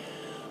home."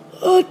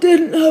 "I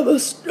didn't have a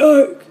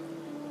stroke."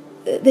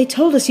 "They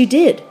told us you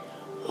did."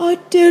 "I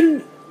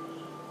didn't.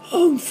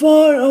 I'm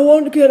fine. I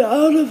want to get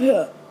out of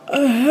here.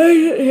 I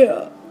hate it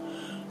here."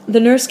 The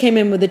nurse came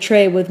in with a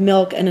tray with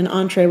milk and an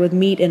entree with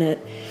meat in it.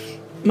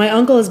 My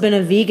uncle has been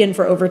a vegan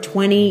for over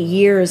 20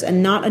 years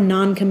and not a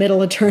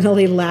non-committal,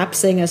 eternally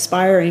lapsing,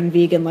 aspiring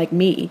vegan like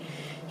me.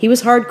 He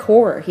was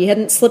hardcore. He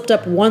hadn't slipped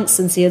up once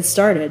since he had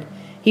started.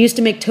 He used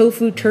to make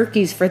tofu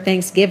turkeys for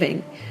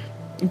Thanksgiving.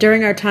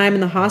 During our time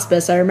in the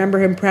hospice, I remember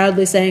him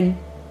proudly saying,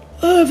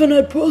 "I haven't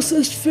had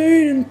processed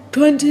food in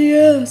 20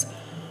 years.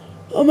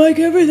 I make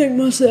everything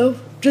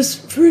myself,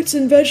 just fruits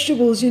and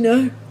vegetables, you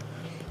know."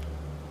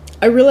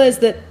 I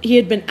realized that he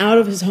had been out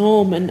of his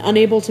home and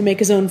unable to make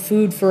his own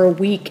food for a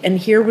week, and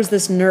here was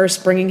this nurse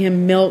bringing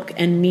him milk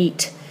and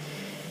meat.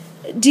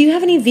 "Do you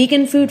have any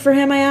vegan food for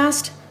him?" I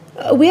asked.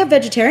 "We have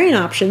vegetarian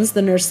options,"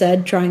 the nurse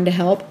said, trying to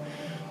help.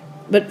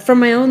 But from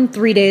my own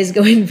 3 days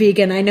going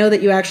vegan, I know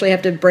that you actually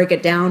have to break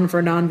it down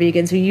for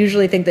non-vegans who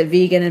usually think that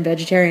vegan and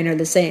vegetarian are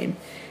the same.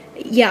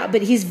 "Yeah,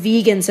 but he's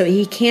vegan, so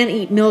he can't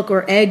eat milk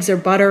or eggs or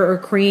butter or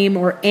cream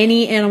or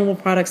any animal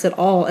products at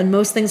all, and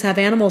most things have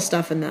animal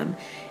stuff in them.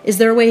 Is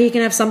there a way he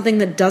can have something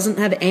that doesn't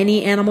have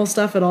any animal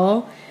stuff at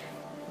all?"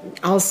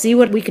 I'll see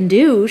what we can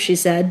do, she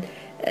said.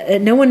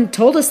 No one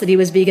told us that he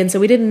was vegan, so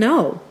we didn't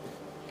know.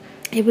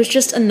 It was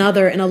just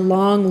another in a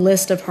long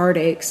list of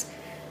heartaches.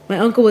 My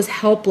uncle was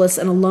helpless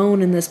and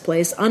alone in this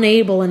place,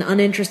 unable and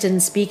uninterested in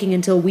speaking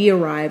until we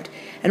arrived,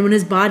 and when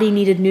his body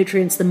needed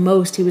nutrients the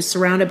most, he was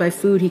surrounded by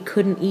food he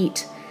couldn't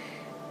eat.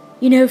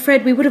 You know,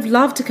 Fred, we would have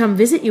loved to come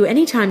visit you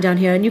any time down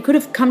here, and you could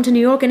have come to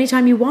New York any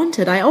time you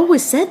wanted. I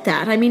always said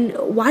that. I mean,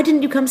 why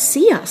didn't you come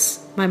see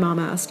us? My mom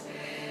asked.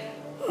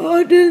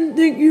 I didn't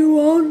think you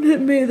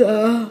wanted me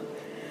there.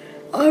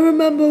 I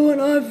remember when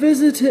I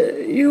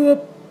visited, you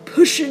were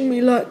pushing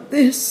me like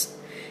this,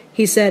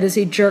 he said as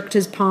he jerked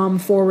his palm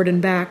forward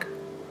and back.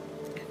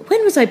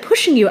 When was I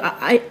pushing you?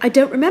 I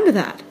don't remember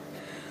that.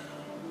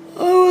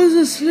 I was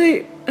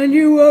asleep, and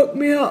you woke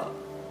me up,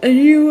 and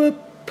you were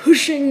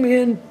pushing me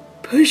and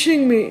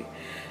pushing me.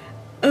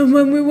 And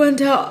when we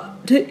went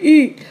out to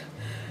eat,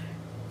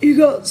 you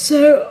got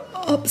so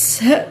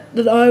upset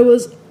that I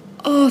was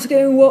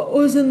asking what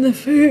was in the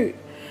food.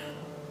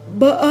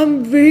 But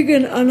I'm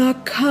vegan and I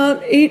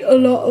can't eat a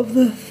lot of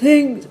the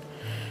things.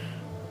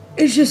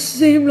 It just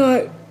seemed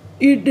like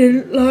you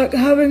didn't like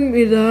having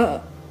me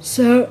there,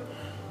 so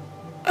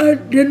I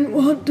didn't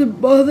want to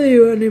bother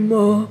you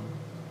anymore.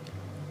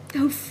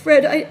 Oh,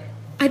 Fred,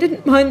 I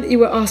didn't mind that you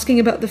were asking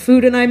about the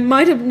food, and I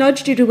might have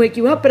nudged you to wake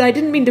you up, but I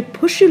didn't mean to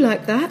push you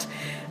like that.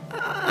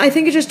 I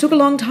think it just took a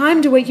long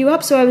time to wake you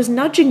up, so I was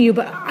nudging you,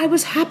 but I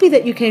was happy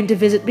that you came to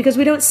visit because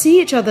we don't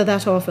see each other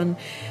that often.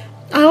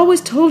 I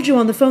always told you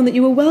on the phone that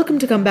you were welcome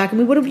to come back, and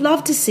we would have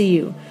loved to see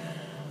you.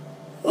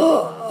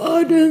 Oh,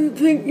 I didn't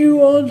think you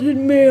wanted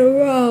me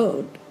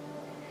around.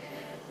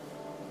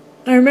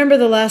 I remember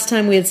the last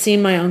time we had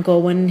seen my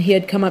uncle when he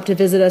had come up to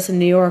visit us in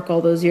New York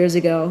all those years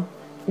ago.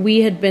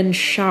 We had been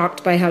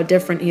shocked by how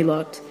different he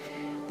looked.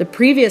 The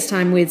previous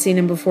time we had seen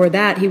him before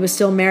that, he was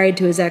still married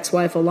to his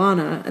ex-wife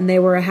Alana, and they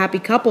were a happy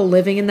couple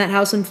living in that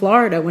house in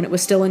Florida when it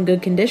was still in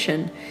good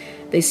condition.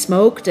 They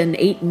smoked and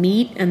ate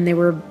meat, and they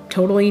were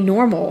totally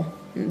normal.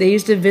 They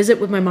used to visit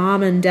with my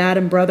mom and dad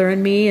and brother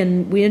and me,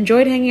 and we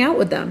enjoyed hanging out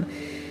with them.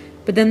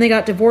 But then they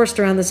got divorced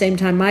around the same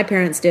time my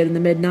parents did in the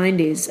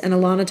mid-90s, and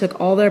Alana took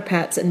all their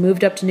pets and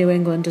moved up to New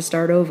England to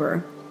start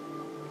over.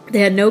 They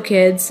had no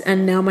kids,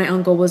 and now my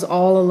uncle was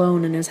all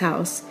alone in his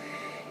house.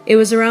 It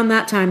was around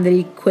that time that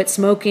he quit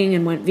smoking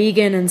and went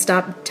vegan and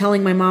stopped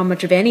telling my mom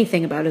much of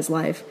anything about his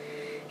life.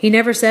 He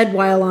never said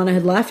why Alana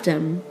had left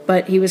him,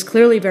 but he was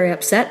clearly very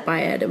upset by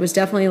it. It was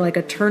definitely like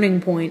a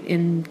turning point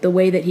in the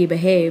way that he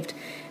behaved,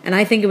 and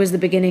I think it was the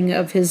beginning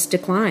of his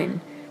decline.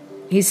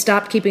 He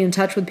stopped keeping in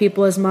touch with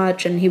people as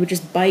much, and he would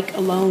just bike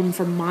alone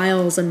for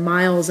miles and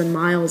miles and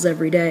miles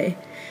every day.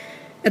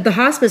 At the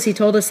hospice, he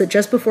told us that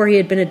just before he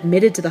had been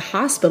admitted to the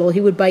hospital,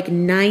 he would bike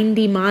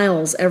 90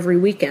 miles every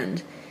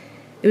weekend.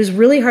 It was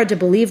really hard to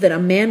believe that a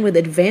man with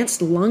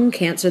advanced lung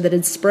cancer that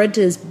had spread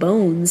to his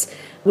bones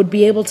would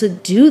be able to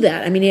do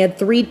that. I mean, he had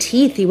 3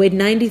 teeth, he weighed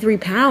 93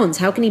 pounds.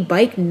 How can he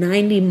bike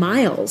 90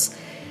 miles?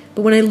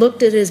 But when I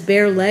looked at his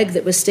bare leg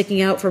that was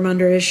sticking out from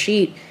under his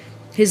sheet,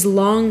 his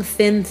long,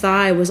 thin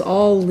thigh was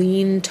all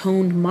lean,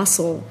 toned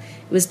muscle.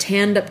 It was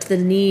tanned up to the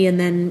knee and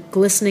then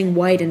glistening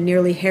white and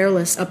nearly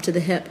hairless up to the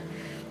hip.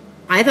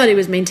 I thought he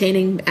was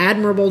maintaining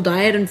admirable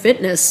diet and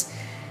fitness,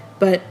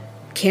 but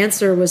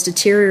cancer was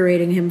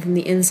deteriorating him from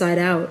the inside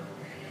out.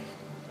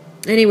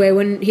 Anyway,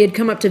 when he had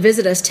come up to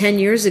visit us 10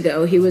 years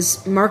ago, he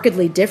was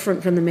markedly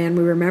different from the man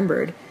we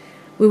remembered.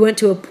 We went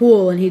to a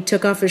pool, and he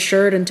took off his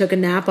shirt and took a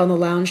nap on the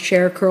lounge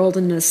chair, curled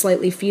in a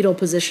slightly fetal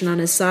position on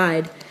his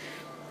side.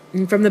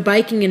 And from the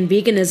biking and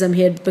veganism,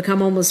 he had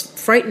become almost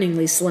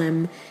frighteningly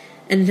slim,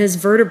 and his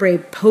vertebrae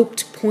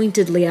poked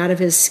pointedly out of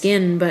his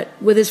skin, but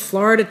with his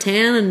Florida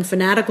tan and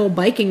fanatical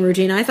biking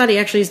routine, I thought he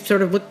actually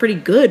sort of looked pretty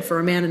good for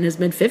a man in his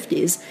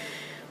mid-50s.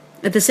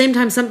 At the same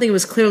time, something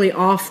was clearly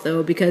off,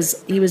 though,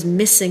 because he was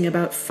missing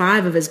about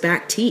 5 of his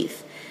back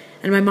teeth.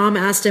 And my mom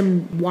asked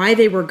him why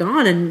they were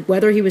gone and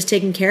whether he was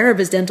taking care of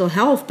his dental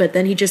health, but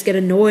then he'd just get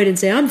annoyed and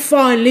say, "I'm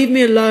fine, leave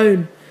me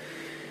alone."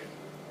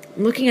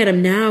 Looking at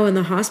him now in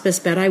the hospice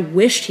bed, I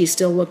wished he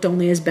still looked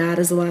only as bad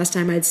as the last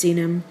time I'd seen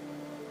him.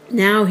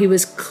 Now he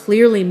was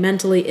clearly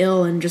mentally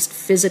ill and just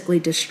physically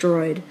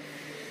destroyed.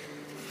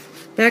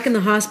 Back in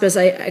the hospice,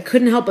 I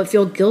couldn't help but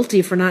feel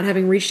guilty for not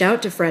having reached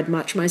out to Fred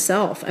much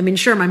myself. I mean,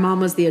 sure, my mom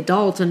was the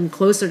adult and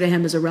closer to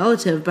him as a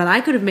relative, but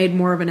I could have made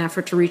more of an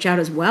effort to reach out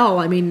as well.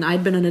 I mean,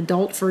 I'd been an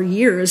adult for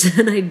years,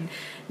 and I'd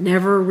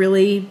never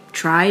really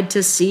tried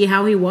to see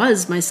how he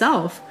was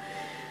myself.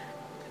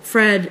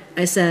 "Fred,"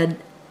 I said,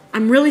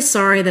 "I'm really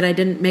sorry that I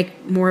didn't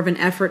make more of an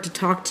effort to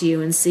talk to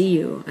you and see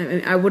you.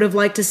 I would have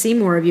liked to see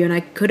more of you, and I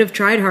could have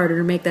tried harder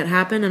to make that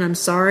happen, and I'm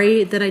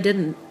sorry that I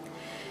didn't.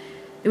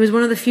 It was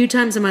one of the few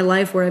times in my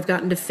life where I've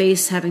gotten to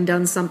face having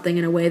done something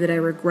in a way that I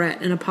regret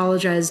and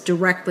apologize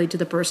directly to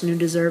the person who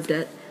deserved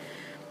it.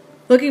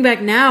 Looking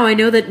back now, I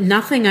know that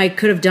nothing I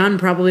could have done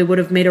probably would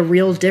have made a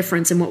real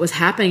difference in what was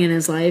happening in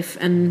his life,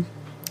 and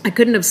I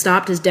couldn't have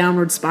stopped his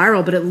downward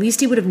spiral, but at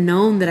least he would have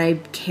known that I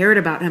cared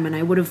about him, and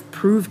I would have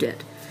proved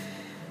it.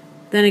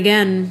 Then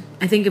again,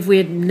 I think if we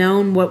had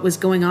known what was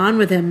going on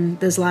with him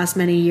this last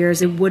many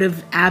years, it would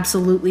have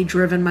absolutely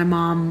driven my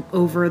mom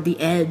over the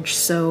edge.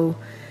 So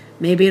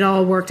maybe it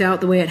all worked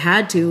out the way it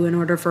had to in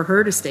order for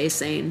her to stay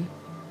sane.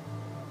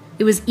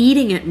 It was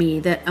eating at me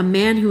that a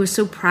man who was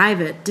so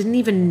private didn't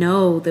even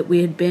know that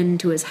we had been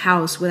to his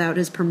house without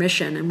his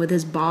permission and with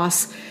his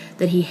boss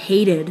that he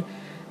hated.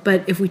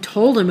 But if we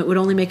told him, it would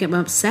only make him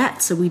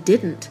upset, so we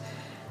didn't.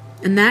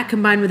 And that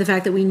combined with the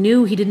fact that we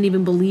knew he didn't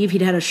even believe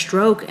he'd had a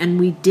stroke, and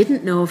we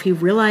didn't know if he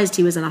realized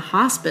he was in a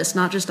hospice,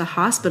 not just a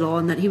hospital,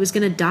 and that he was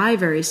going to die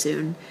very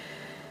soon.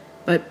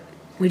 But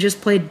we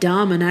just played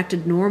dumb and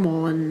acted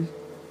normal and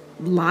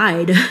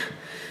lied.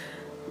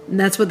 And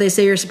that's what they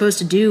say you're supposed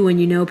to do when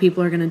you know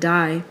people are going to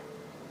die.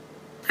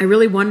 I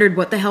really wondered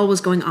what the hell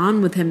was going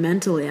on with him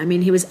mentally. I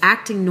mean, he was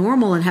acting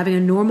normal and having a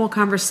normal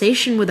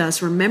conversation with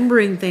us,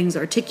 remembering things,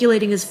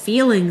 articulating his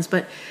feelings,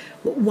 but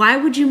why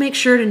would you make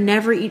sure to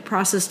never eat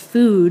processed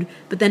food,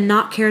 but then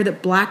not care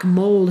that black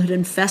mold had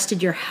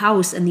infested your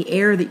house and the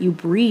air that you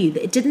breathe?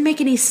 It didn't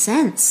make any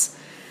sense.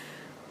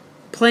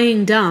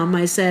 Playing dumb,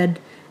 I said,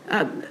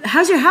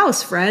 how's your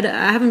house, Fred?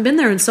 I haven't been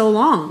there in so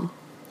long.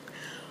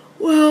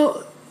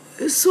 Well,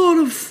 it's sort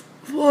of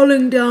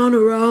falling down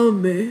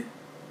around me.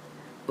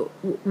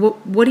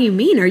 What do you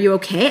mean? Are you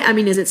okay? I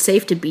mean, is it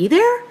safe to be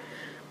there?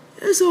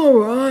 It's all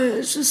right.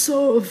 It's just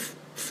sort of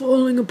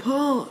falling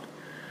apart.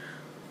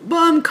 But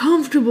I'm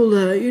comfortable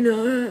there, you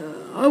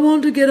know. I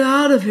want to get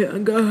out of here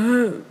and go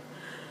home.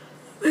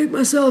 Make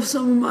myself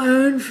some of my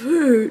own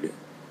food.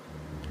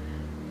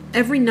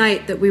 Every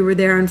night that we were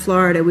there in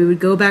Florida, we would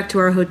go back to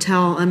our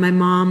hotel and my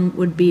mom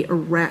would be a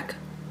wreck.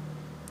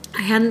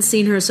 I hadn't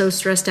seen her so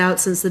stressed out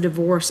since the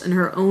divorce and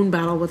her own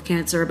battle with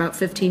cancer about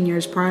 15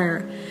 years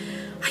prior.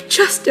 I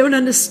just don't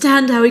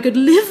understand how he could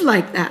live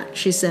like that,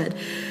 she said.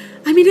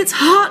 I mean, it's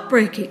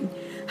heartbreaking.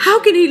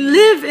 How can he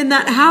live in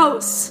that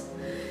house?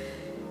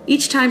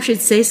 Each time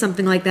she'd say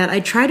something like that,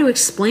 I'd try to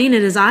explain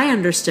it as I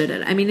understood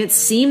it. I mean, it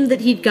seemed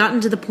that he'd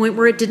gotten to the point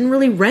where it didn't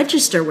really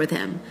register with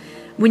him.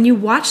 When you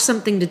watch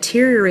something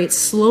deteriorate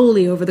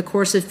slowly over the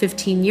course of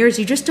 15 years,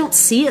 you just don't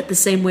see it the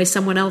same way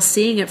someone else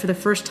seeing it for the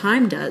first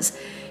time does.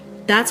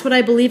 That's what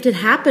I believed had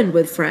happened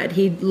with Fred.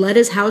 He let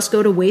his house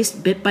go to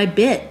waste bit by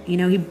bit. You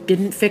know, he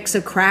didn't fix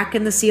a crack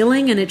in the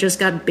ceiling, and it just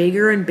got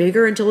bigger and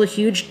bigger until a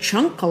huge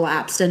chunk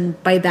collapsed.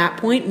 And by that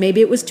point,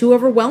 maybe it was too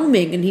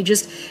overwhelming, and he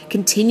just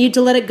continued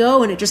to let it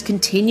go, and it just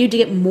continued to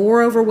get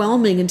more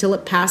overwhelming until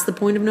it passed the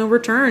point of no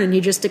return, and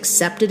he just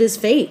accepted his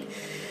fate.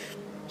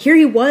 Here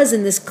he was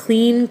in this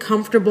clean,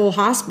 comfortable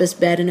hospice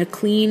bed in a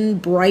clean,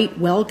 bright,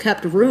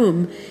 well-kept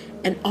room,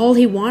 and all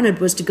he wanted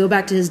was to go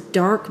back to his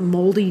dark,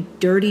 moldy,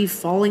 dirty,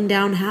 falling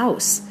down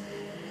house.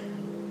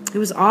 It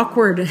was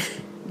awkward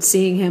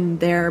seeing him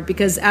there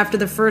because after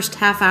the first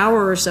half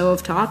hour or so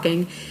of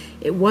talking,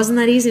 it wasn't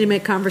that easy to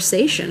make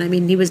conversation. I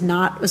mean, he was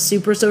not a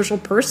super social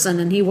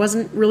person and he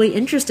wasn't really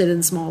interested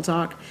in small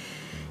talk.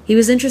 He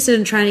was interested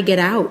in trying to get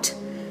out.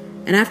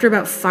 And after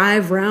about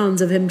 5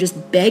 rounds of him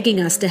just begging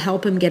us to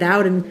help him get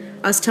out and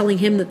us telling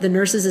him that the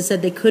nurses had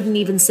said they couldn't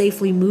even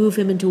safely move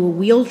him into a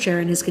wheelchair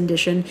in his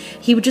condition,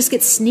 he would just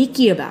get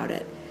sneaky about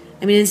it.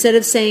 I mean, instead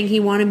of saying he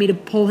wanted me to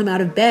pull him out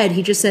of bed,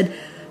 he just said,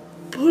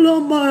 "Pull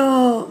on my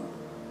arm."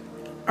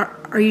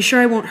 Are you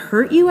sure I won't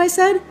hurt you? I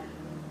said.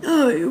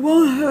 No, you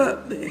won't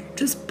hurt me.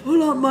 Just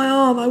pull on my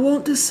arm. I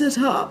want to sit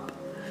up.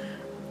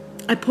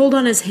 I pulled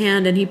on his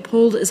hand, and he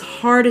pulled as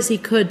hard as he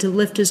could to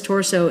lift his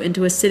torso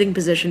into a sitting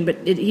position, but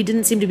he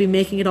didn't seem to be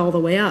making it all the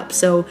way up,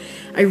 so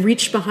I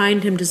reached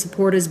behind him to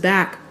support his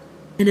back,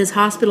 and his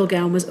hospital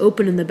gown was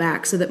open in the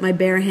back so that my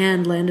bare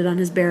hand landed on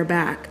his bare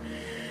back.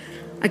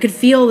 I could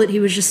feel that he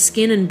was just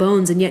skin and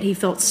bones, and yet he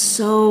felt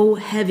so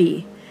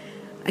heavy.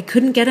 I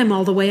couldn't get him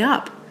all the way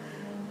up.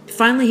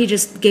 Finally, he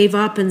just gave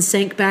up and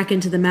sank back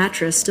into the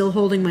mattress, still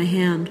holding my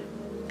hand.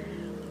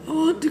 I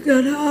want to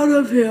get out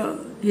of here,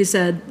 he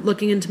said,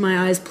 looking into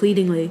my eyes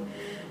pleadingly.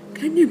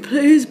 Can you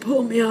please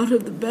pull me out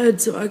of the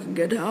bed so I can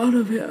get out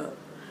of here?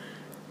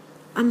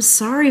 I'm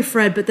sorry,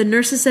 Fred, but the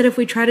nurses said if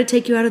we try to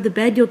take you out of the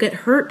bed, you'll get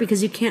hurt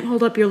because you can't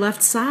hold up your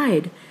left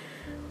side.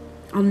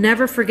 I'll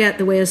never forget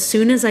the way as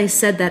soon as I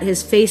said that,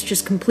 his face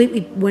just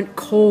completely went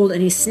cold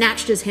and he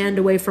snatched his hand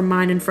away from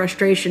mine in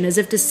frustration, as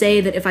if to say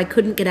that if I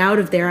couldn't get out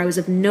of there, I was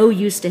of no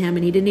use to him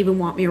and he didn't even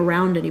want me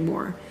around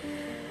anymore.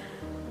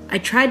 I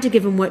tried to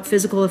give him what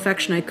physical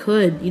affection I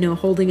could,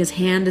 holding his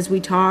hand as we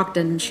talked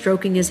and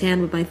stroking his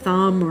hand with my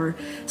thumb or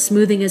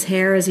smoothing his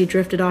hair as he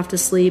drifted off to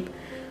sleep.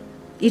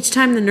 Each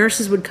time the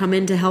nurses would come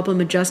in to help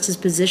him adjust his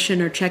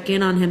position or check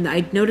in on him,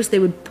 I'd noticed they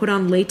would put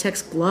on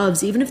latex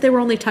gloves, even if they were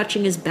only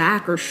touching his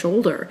back or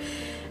shoulder.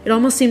 It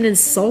almost seemed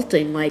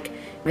insulting, like,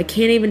 I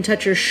can't even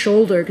touch your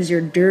shoulder because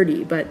you're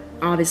dirty, but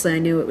obviously I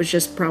knew it was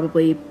just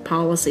probably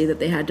policy that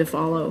they had to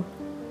follow.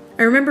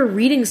 I remember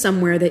reading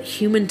somewhere that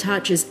human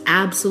touch is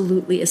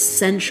absolutely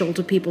essential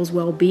to people's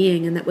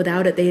well-being and that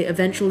without it they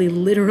eventually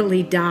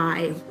literally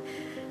die.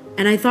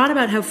 And I thought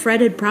about how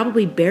Fred had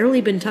probably barely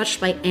been touched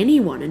by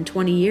anyone in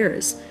 20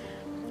 years.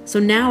 So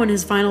now in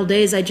his final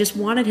days, I just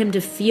wanted him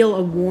to feel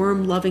a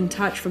warm, loving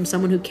touch from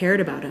someone who cared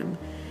about him.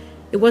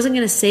 It wasn't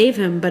going to save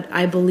him, but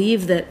I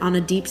believe that on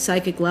a deep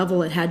psychic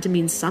level, it had to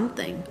mean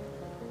something.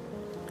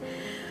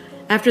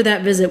 After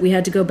that visit, we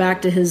had to go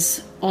back to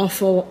his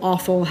awful,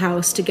 awful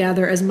house to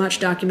gather as much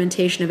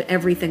documentation of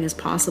everything as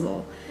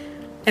possible.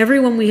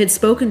 Everyone we had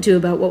spoken to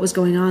about what was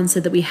going on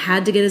said that we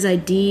had to get his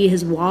ID,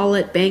 his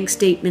wallet, bank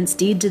statements,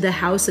 deed to the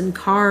house and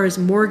cars,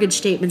 mortgage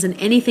statements, and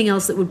anything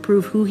else that would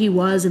prove who he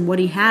was and what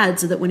he had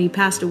so that when he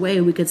passed away,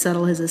 we could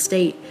settle his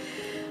estate.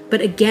 But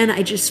again,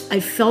 I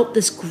felt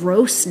this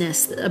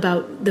grossness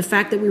about the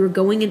fact that we were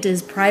going into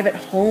his private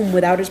home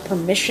without his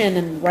permission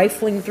and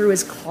rifling through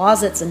his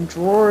closets and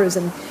drawers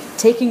and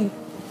taking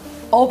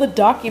all the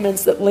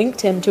documents that linked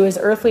him to his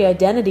earthly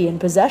identity and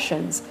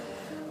possessions.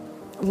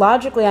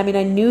 Logically, I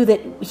knew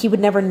that he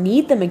would never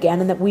need them again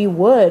and that we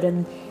would,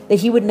 and that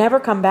he would never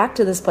come back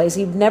to this place.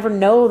 He would never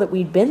know that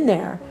we'd been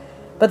there.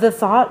 But the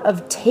thought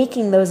of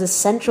taking those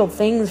essential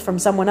things from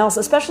someone else,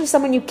 especially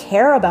someone you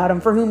care about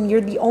and for whom you're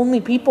the only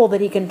people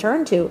that he can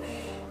turn to,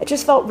 it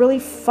just felt really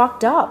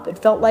fucked up. It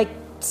felt like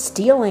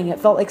stealing. It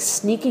felt like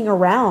sneaking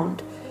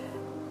around.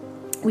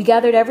 We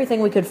gathered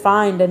everything we could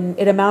find, and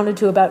it amounted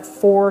to about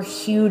 4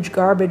 huge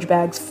garbage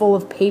bags full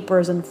of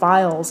papers and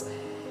files.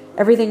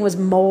 Everything was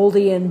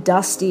moldy and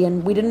dusty,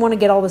 and we didn't want to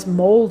get all this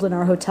mold in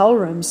our hotel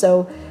room,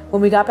 so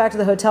when we got back to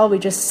the hotel, we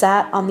just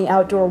sat on the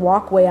outdoor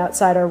walkway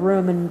outside our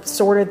room and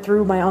sorted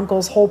through my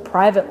uncle's whole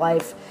private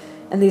life.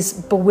 And these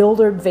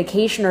bewildered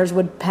vacationers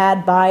would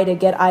pad by to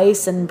get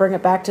ice and bring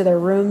it back to their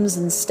rooms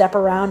and step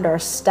around our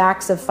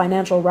stacks of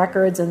financial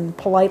records and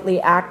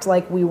politely act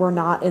like we were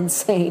not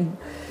insane.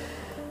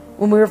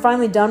 When we were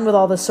finally done with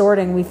all the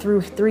sorting, we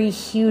threw 3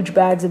 huge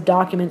bags of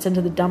documents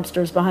into the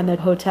dumpsters behind the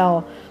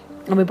hotel,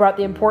 and we brought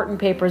the important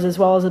papers as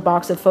well as a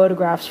box of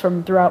photographs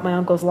from throughout my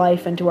uncle's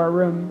life into our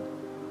room.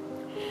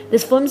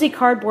 This flimsy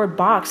cardboard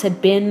box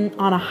had been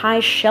on a high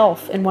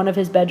shelf in one of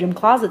his bedroom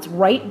closets,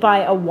 right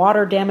by a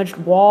water-damaged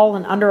wall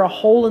and under a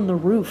hole in the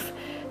roof,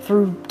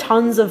 through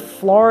tons of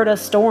Florida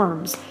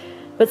storms.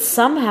 But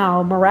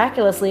somehow,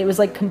 miraculously, it was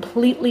like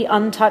completely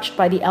untouched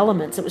by the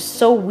elements. It was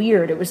so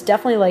weird. It was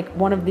definitely like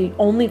one of the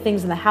only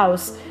things in the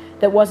house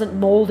that wasn't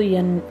moldy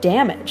and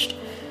damaged.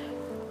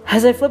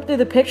 As I flipped through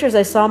the pictures,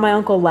 I saw my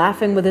uncle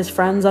laughing with his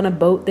friends on a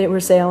boat they were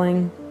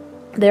sailing.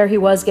 There he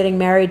was getting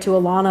married to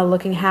Alana,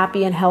 looking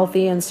happy and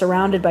healthy and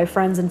surrounded by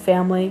friends and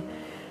family.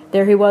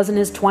 There he was in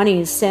his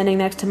 20s, standing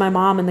next to my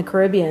mom in the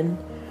Caribbean.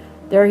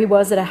 There he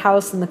was at a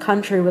house in the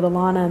country with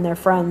Alana and their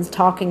friends,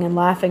 talking and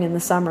laughing in the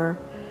summer.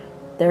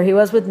 There he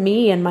was with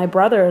me and my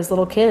brother as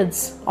little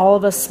kids, all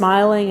of us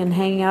smiling and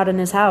hanging out in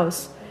his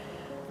house.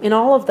 In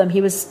all of them,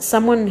 he was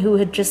someone who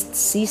had just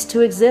ceased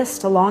to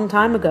exist a long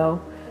time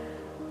ago.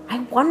 I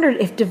wondered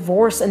if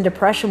divorce and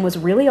depression was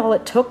really all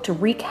it took to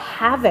wreak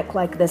havoc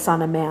like this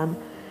on a man.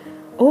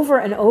 Over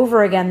and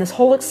over again, this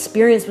whole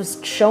experience was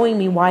showing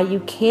me why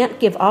you can't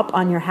give up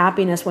on your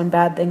happiness when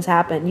bad things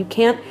happen. You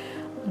can't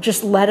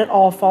just let it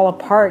all fall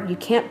apart. You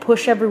can't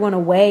push everyone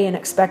away and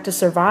expect to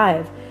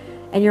survive.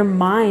 And your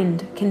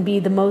mind can be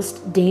the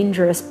most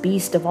dangerous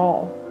beast of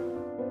all.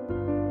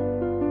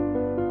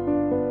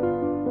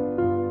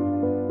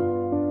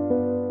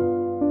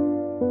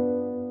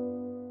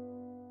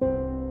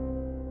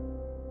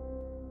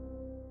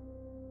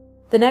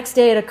 The next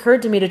day, it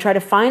occurred to me to try to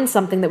find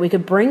something that we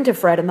could bring to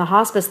Fred in the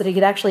hospice that he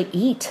could actually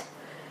eat.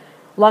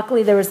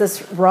 Luckily, there was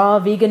this raw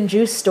vegan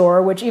juice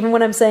store, which even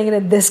when I'm saying it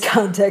in this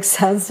context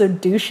sounds so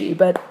douchey,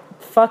 but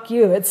fuck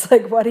you, it's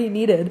like what he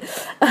needed.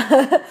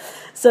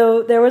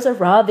 So there was a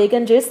raw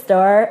vegan juice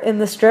store in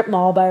the strip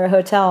mall by our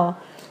hotel.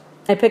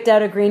 I picked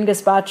out a green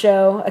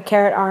gazpacho, a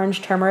carrot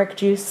orange turmeric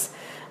juice,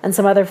 and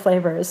some other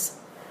flavors.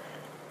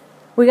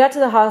 We got to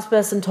the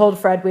hospice and told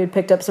Fred we had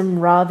picked up some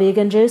raw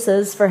vegan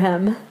juices for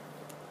him.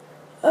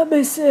 Let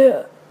me see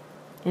it.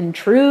 In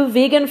true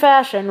vegan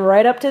fashion,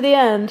 right up to the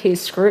end, he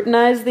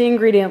scrutinized the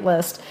ingredient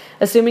list,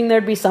 assuming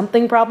there'd be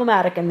something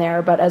problematic in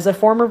there, but as a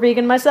former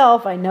vegan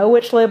myself, I know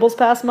which labels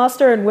pass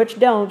muster and which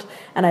don't,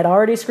 and I'd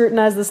already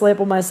scrutinized this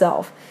label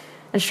myself.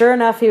 And sure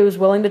enough, he was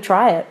willing to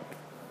try it.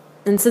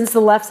 And since the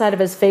left side of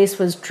his face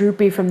was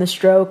droopy from the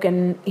stroke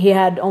and he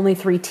had only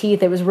 3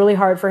 teeth, it was really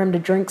hard for him to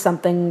drink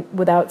something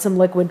without some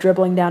liquid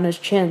dribbling down his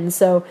chin.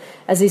 So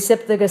as he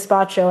sipped the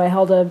gazpacho, I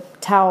held a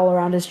towel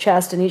around his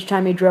chest, and each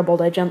time he dribbled,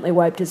 I gently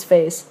wiped his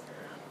face.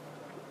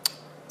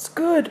 It's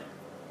good,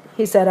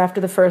 he said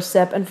after the first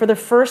sip, and for the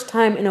first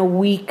time in a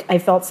week, I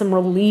felt some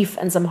relief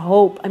and some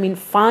hope.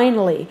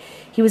 Finally,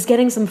 he was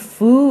getting some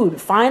food.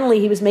 Finally,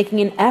 he was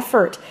making an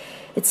effort.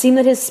 It seemed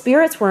that his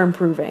spirits were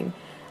improving.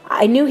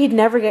 I knew he'd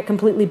never get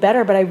completely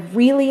better, but I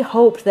really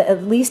hoped that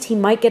at least he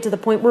might get to the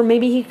point where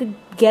maybe he could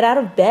get out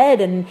of bed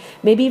and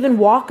maybe even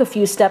walk a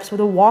few steps with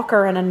a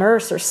walker and a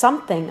nurse or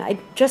something. I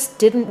just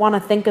didn't want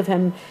to think of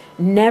him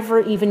never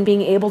even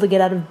being able to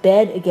get out of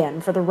bed again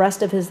for the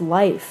rest of his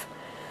life.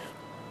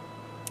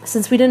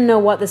 Since we didn't know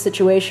what the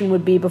situation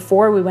would be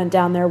before we went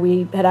down there,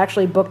 we had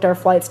actually booked our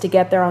flights to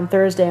get there on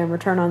Thursday and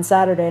return on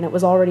Saturday, and it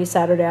was already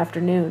Saturday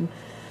afternoon.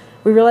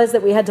 We realized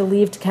that we had to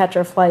leave to catch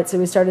our flight, so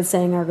we started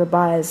saying our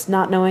goodbyes,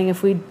 not knowing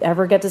if we'd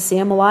ever get to see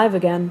him alive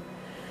again.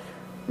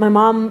 My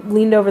mom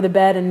leaned over the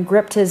bed and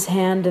gripped his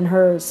hand in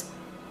hers.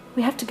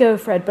 "We have to go,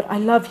 Fred, but I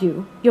love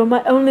you. You're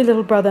my only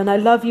little brother, and I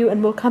love you,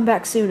 and we'll come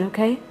back soon,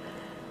 okay?"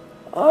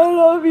 "I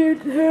love you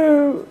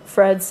too,"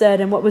 Fred said,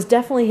 in what was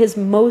definitely his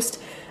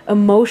most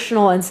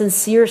emotional and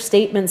sincere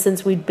statement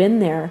since we'd been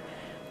there.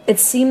 It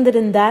seemed that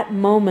in that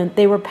moment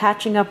they were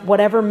patching up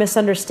whatever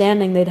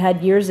misunderstanding they'd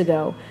had years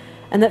ago,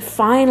 and that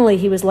finally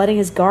he was letting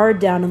his guard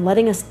down and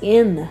letting us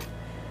in.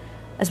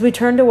 As we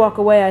turned to walk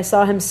away, I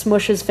saw him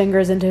smush his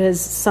fingers into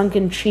his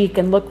sunken cheek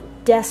and look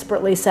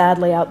desperately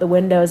sadly out the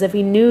window, as if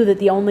he knew that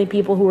the only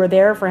people who were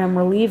there for him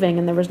were leaving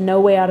and there was no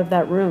way out of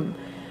that room.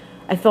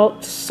 I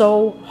felt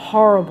so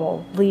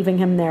horrible leaving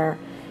him there,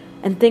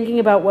 and thinking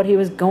about what he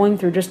was going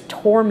through just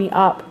tore me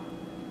up.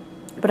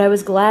 But I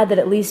was glad that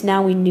at least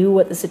now we knew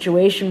what the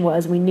situation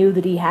was. We knew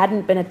that he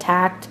hadn't been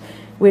attacked.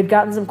 We had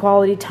gotten some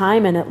quality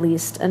time in at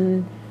least,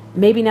 and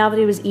maybe now that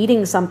he was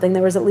eating something,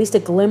 there was at least a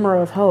glimmer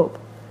of hope.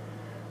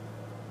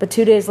 But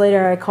 2 days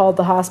later, I called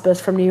the hospice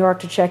from New York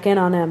to check in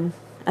on him,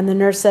 and the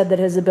nurse said that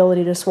his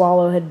ability to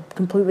swallow had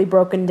completely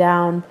broken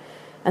down,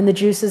 and the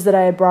juices that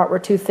I had brought were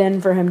too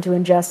thin for him to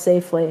ingest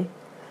safely.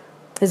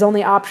 His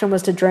only option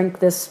was to drink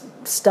this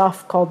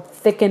stuff called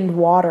thickened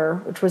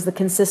water, which was the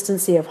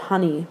consistency of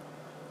honey.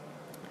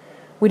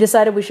 We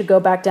decided we should go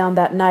back down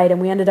that night, and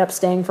we ended up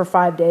staying for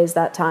 5 days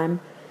that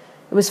time.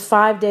 It was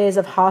 5 days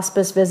of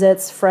hospice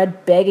visits,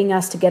 Fred begging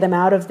us to get him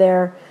out of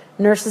there,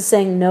 nurses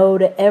saying no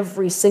to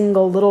every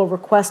single little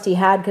request he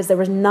had because there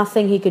was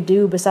nothing he could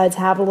do besides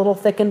have a little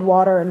thickened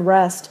water and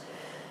rest,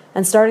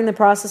 and starting the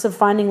process of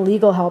finding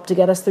legal help to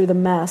get us through the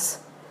mess.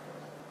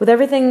 With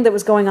everything that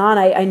was going on,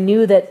 I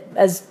knew that,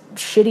 as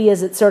shitty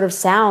as it sort of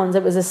sounds,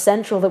 it was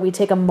essential that we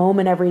take a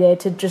moment every day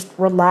to just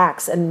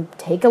relax and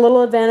take a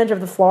little advantage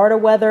of the Florida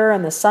weather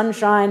and the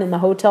sunshine and the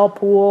hotel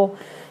pool.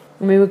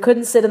 I mean, we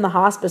couldn't sit in the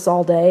hospice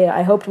all day.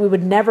 I hoped we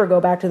would never go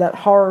back to that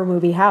horror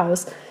movie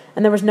house,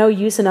 and there was no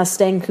use in us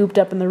staying cooped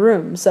up in the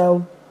room,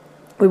 so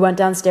we went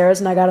downstairs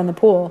and I got in the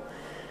pool.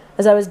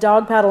 As I was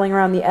dog paddling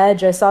around the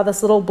edge, I saw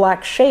this little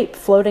black shape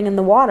floating in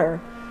the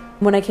water.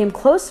 When I came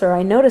closer,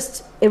 I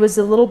noticed it was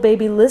a little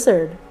baby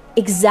lizard,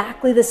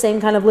 exactly the same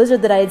kind of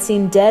lizard that I had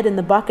seen dead in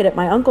the bucket at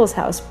my uncle's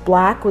house,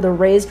 black with a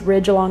raised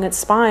ridge along its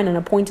spine and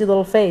a pointy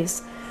little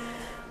face.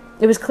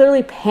 It was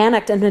clearly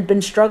panicked and had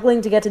been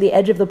struggling to get to the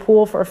edge of the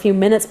pool for a few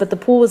minutes, but the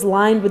pool was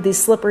lined with these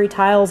slippery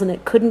tiles and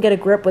it couldn't get a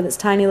grip with its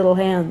tiny little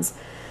hands.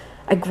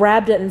 I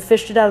grabbed it and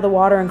fished it out of the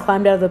water and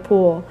climbed out of the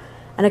pool,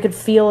 and I could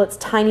feel its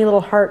tiny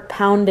little heart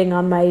pounding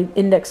on my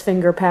index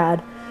finger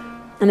pad,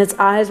 and its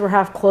eyes were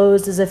half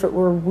closed as if it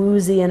were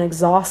woozy and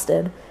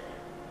exhausted.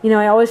 You know,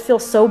 I always feel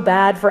so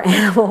bad for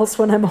animals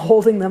when I'm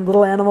holding them,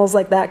 little animals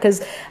like that,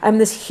 because I'm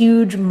this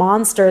huge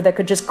monster that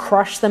could just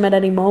crush them at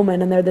any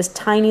moment, and they're this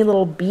tiny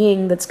little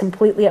being that's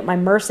completely at my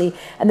mercy,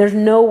 and there's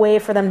no way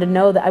for them to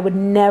know that I would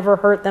never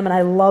hurt them, and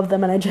I love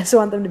them, and I just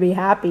want them to be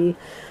happy.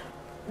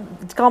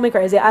 Call me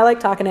crazy. I like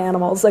talking to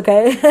animals,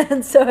 okay?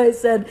 And so I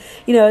said,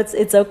 you know,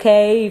 it's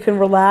okay. You can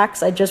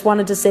relax. I just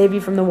wanted to save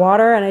you from the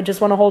water, and I just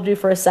want to hold you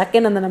for a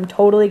second, and then I'm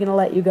totally going to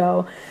let you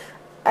go.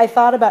 I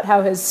thought about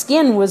how his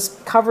skin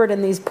was covered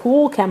in these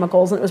pool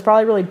chemicals, and it was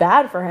probably really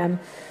bad for him.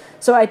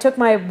 So I took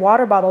my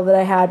water bottle that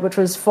I had, which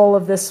was full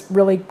of this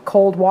really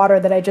cold water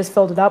that I just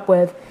filled it up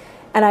with,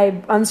 and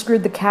I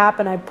unscrewed the cap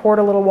and I poured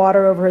a little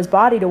water over his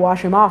body to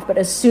wash him off. But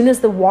as soon as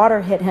the water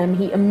hit him,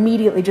 he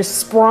immediately just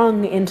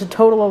sprung into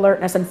total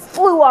alertness and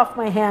flew off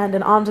my hand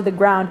and onto the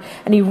ground.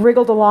 And he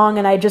wriggled along,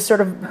 and I just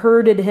sort of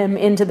herded him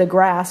into the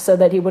grass so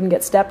that he wouldn't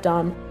get stepped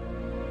on.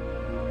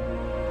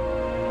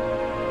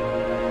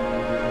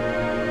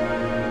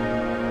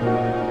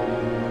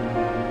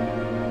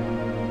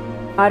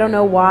 I don't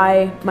know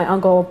why my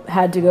uncle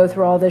had to go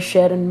through all this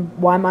shit, and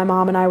why my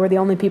mom and I were the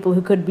only people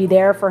who could be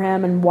there for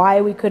him, and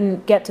why we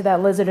couldn't get to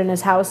that lizard in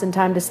his house in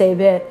time to save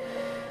it.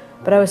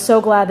 But I was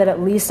so glad that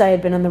at least I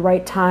had been in the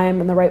right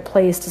time and the right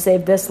place to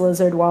save this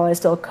lizard while I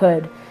still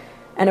could.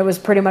 And it was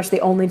pretty much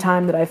the only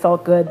time that I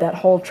felt good that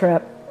whole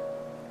trip.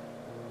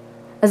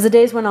 As the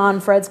days went on,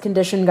 Fred's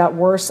condition got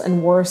worse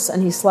and worse,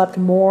 and he slept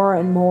more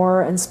and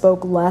more and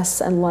spoke less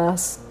and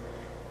less.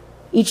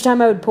 Each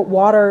time I would put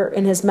water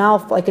in his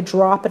mouth, like a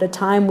drop at a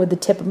time with the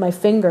tip of my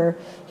finger,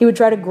 he would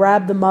try to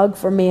grab the mug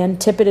from me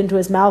and tip it into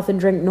his mouth and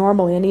drink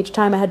normally, and each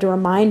time I had to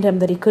remind him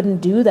that he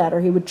couldn't do that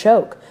or he would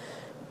choke.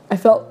 I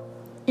felt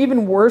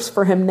even worse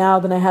for him now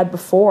than I had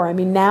before. I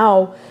mean,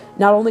 now,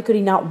 not only could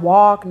he not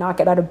walk, not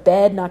get out of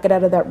bed, not get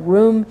out of that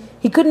room,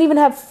 he couldn't even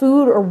have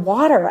food or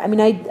water. I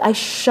mean, I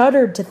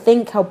shuddered to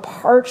think how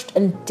parched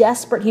and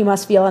desperate he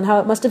must feel, and how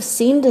it must have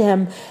seemed to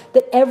him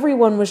that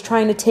everyone was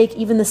trying to take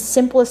even the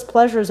simplest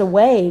pleasures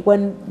away,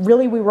 when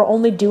really we were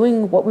only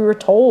doing what we were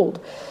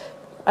told.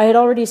 I had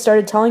already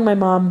started telling my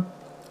mom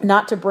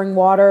not to bring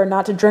water,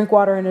 not to drink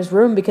water in his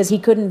room because he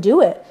couldn't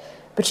do it.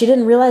 But she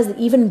didn't realize that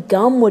even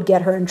gum would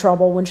get her in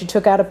trouble when she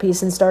took out a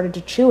piece and started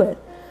to chew it.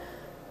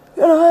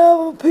 Can I have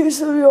a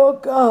piece of your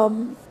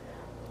gum?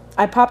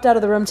 I popped out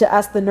of the room to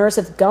ask the nurse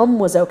if gum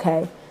was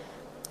okay.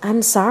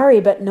 I'm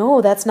sorry, but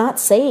no, that's not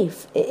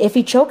safe. If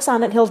he chokes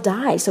on it, he'll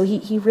die, so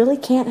he really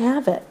can't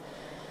have it.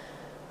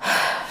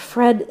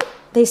 Fred,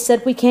 they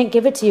said we can't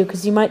give it to you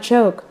because you might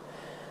choke.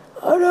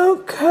 I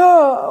don't care.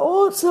 I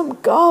want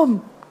some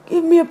gum.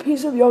 Give me a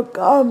piece of your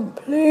gum,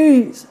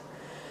 please.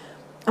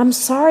 I'm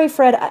sorry,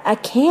 Fred. I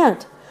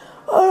can't.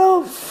 I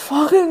don't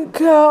fucking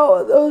care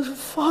what those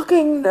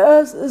fucking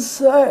nurses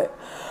say.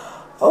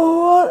 I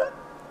want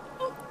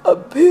a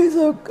piece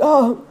of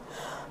gum.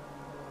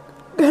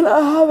 Can I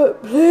have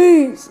it,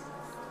 please?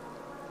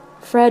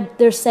 Fred,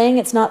 they're saying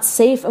it's not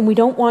safe and we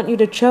don't want you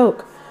to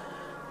choke.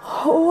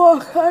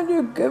 Why can't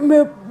you give me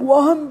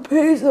one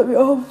piece of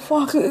your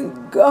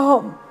fucking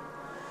gum?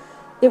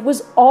 It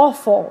was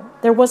awful.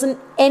 There wasn't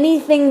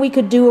anything we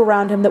could do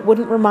around him that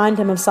wouldn't remind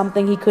him of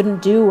something he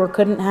couldn't do or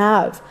couldn't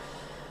have.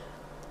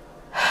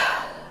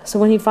 So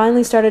when he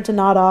finally started to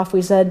nod off,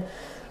 we said,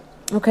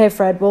 okay,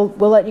 Fred, we'll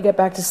let you get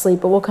back to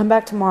sleep, but we'll come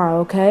back tomorrow,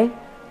 okay?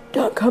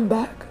 Don't come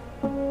back.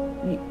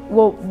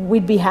 Well,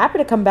 we'd be happy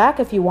to come back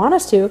if you want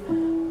us to.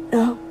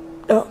 No,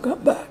 don't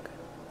come back.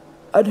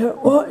 I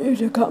don't want you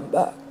to come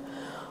back.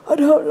 I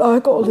don't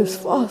like all this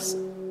fuss.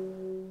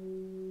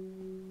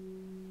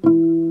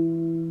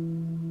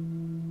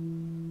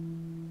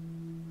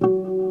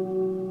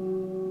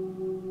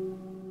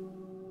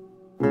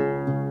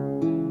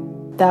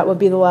 That would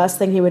be the last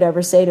thing he would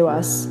ever say to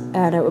us,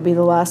 and it would be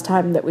the last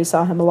time that we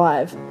saw him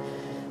alive.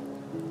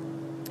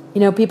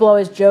 You know, people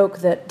always joke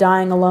that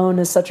dying alone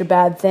is such a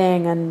bad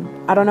thing,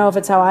 and I don't know if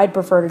it's how I'd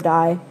prefer to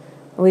die,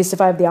 at least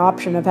if I have the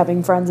option of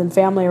having friends and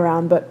family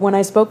around, but when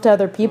I spoke to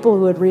other people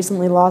who had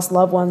recently lost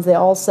loved ones, they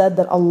all said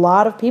that a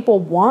lot of people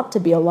want to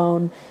be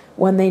alone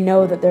when they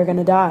know that they're going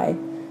to die.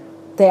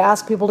 They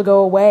ask people to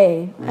go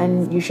away,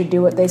 and you should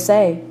do what they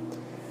say.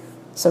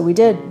 So we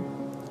did,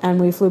 and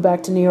we flew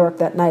back to New York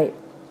that night.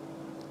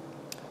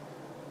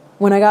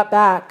 When I got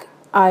back,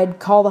 I'd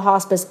call the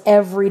hospice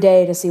every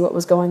day to see what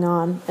was going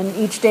on. And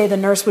each day the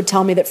nurse would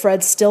tell me that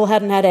Fred still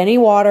hadn't had any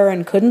water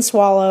and couldn't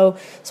swallow,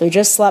 so he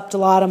just slept a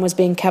lot and was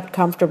being kept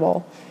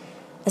comfortable.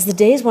 As the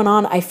days went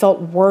on, I felt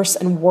worse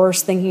and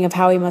worse thinking of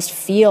how he must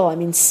feel.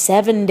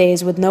 7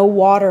 days with no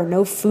water,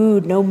 no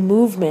food, no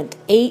movement.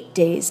 8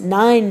 days,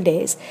 9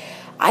 days.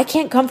 I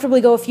can't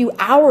comfortably go a few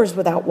hours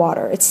without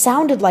water. It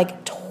sounded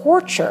like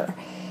torture.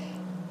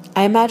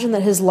 I imagine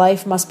that his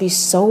life must be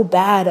so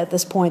bad at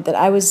this point that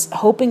I was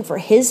hoping for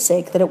his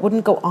sake that it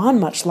wouldn't go on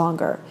much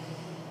longer.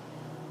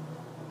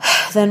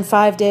 Then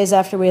 5 days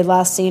after we had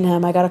last seen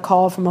him, I got a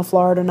call from a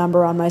Florida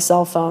number on my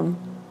cell phone.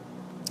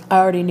 I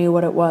already knew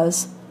what it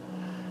was.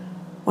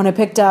 When I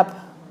picked up,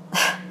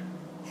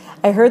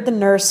 I heard the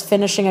nurse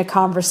finishing a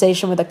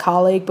conversation with a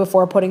colleague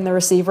before putting the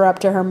receiver up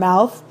to her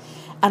mouth,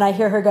 and I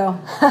hear her go,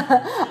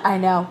 I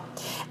know,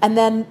 and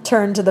then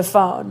turn to the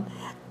phone.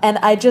 And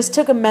I just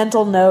took a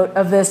mental note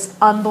of this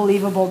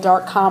unbelievable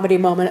dark comedy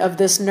moment of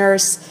this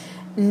nurse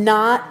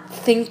not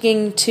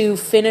thinking to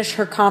finish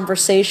her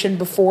conversation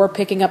before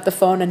picking up the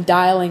phone and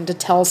dialing to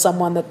tell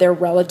someone that their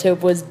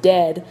relative was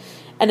dead.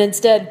 And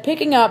instead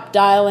picking up,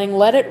 dialing,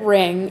 let it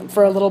ring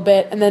for a little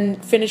bit, and then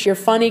finish your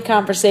funny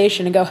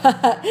conversation and go,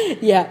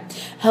 yeah,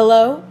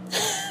 hello?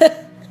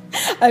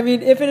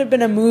 If it had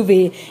been a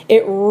movie,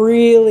 it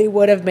really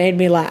would have made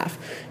me laugh.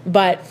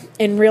 But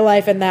in real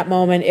life in that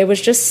moment, it was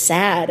just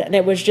sad, and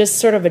it was just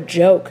sort of a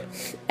joke.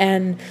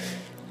 And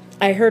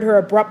I heard her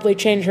abruptly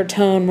change her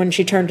tone when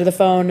she turned to the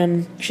phone,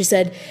 and she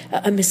said,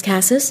 Miss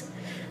Cassis?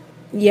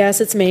 Yes,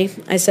 it's me,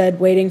 I said,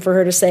 waiting for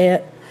her to say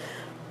it.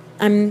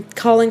 I'm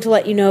calling to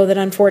let you know that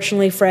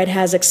unfortunately Fred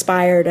has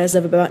expired as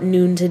of about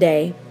noon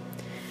today.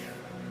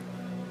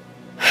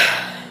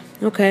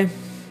 Okay.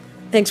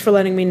 Thanks for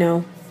letting me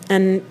know.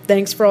 And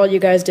thanks for all you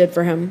guys did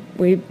for him.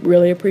 We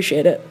really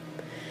appreciate it.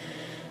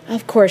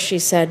 Of course, she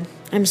said.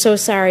 I'm so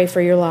sorry for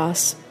your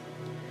loss.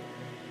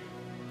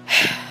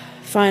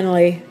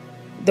 Finally,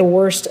 the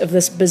worst of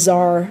this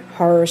bizarre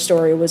horror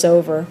story was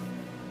over.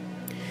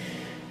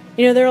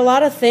 There are a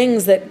lot of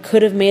things that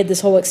could have made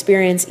this whole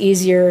experience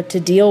easier to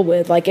deal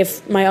with, like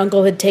if my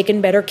uncle had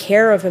taken better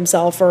care of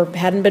himself or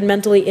hadn't been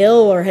mentally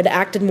ill or had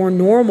acted more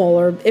normal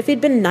or if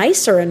he'd been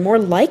nicer and more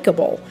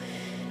likable.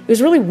 It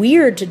was really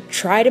weird to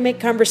try to make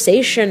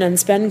conversation and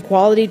spend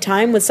quality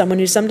time with someone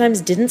who sometimes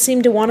didn't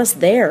seem to want us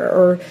there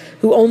or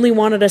who only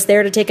wanted us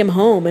there to take him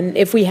home. And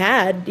if we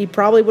had, he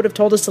probably would have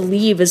told us to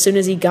leave as soon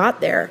as he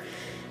got there.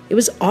 It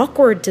was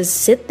awkward to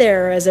sit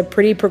there as a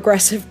pretty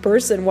progressive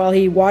person while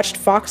he watched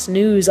Fox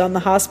News on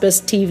the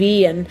hospice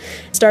TV and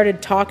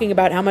started talking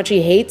about how much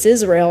he hates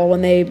Israel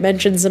when they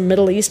mentioned some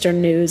Middle Eastern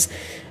news.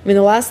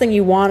 The last thing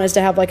you want is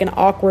to have an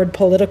awkward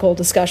political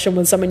discussion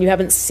with someone you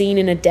haven't seen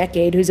in a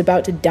decade who's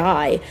about to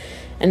die.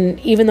 And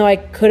even though I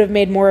could have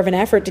made more of an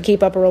effort to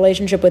keep up a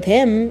relationship with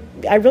him,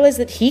 I realized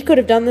that he could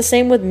have done the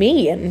same with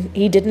me, and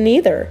he didn't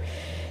either.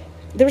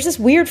 There was this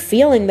weird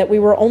feeling that we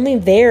were only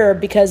there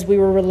because we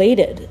were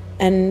related,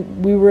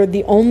 and we were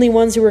the only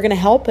ones who were going to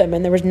help him,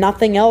 and there was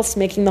nothing else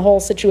making the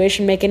whole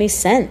situation make any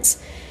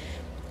sense.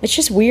 It's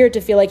just weird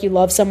to feel like you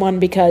love someone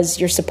because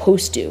you're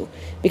supposed to,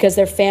 because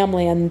they're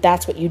family and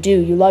that's what you do.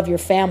 You love your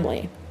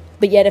family.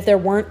 But yet if there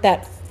weren't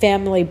that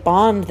family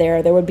bond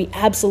there would be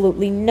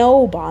absolutely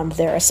no bond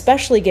there,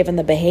 especially given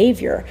the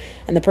behavior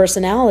and the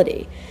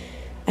personality.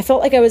 I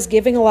felt like I was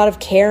giving a lot of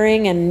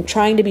caring and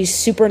trying to be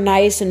super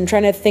nice and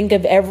trying to think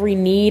of every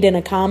need and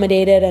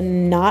accommodate it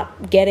and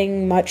not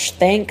getting much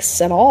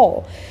thanks at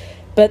all.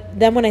 But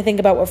then when I think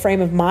about what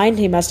frame of mind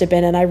he must have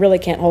been in, I really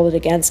can't hold it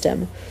against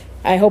him.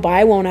 I hope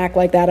I won't act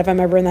like that if I'm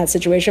ever in that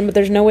situation, but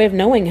there's no way of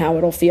knowing how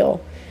it'll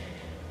feel.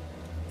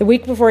 The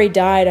week before he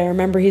died, I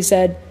remember he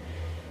said,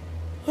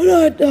 "When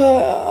I die,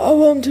 I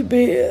want to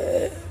be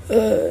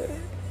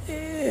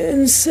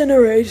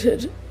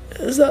incinerated."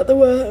 Is that the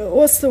word?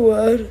 What's the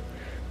word?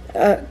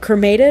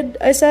 Cremated,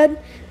 I said.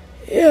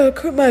 Yeah,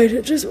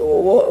 cremated. Just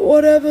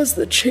whatever's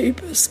the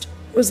cheapest,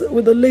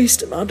 with the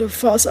least amount of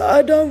fuss.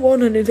 I don't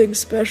want anything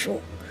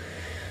special.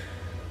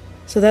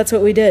 So that's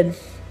what we did.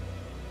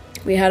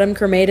 We had him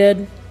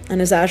cremated, and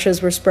his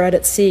ashes were spread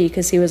at sea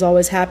because he was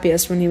always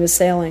happiest when he was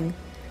sailing.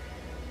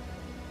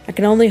 I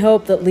can only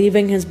hope that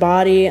leaving his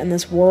body and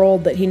this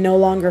world that he no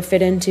longer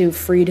fit into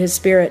freed his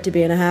spirit to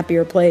be in a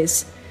happier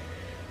place.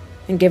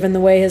 And given the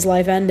way his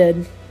life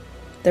ended,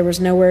 there was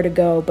nowhere to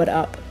go but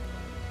up.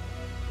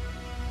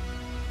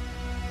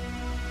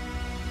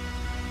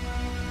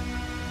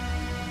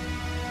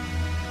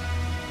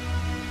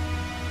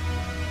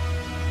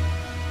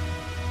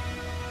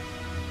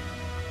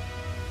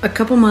 A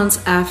couple months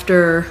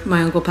after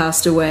my uncle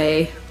passed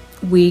away,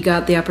 we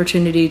got the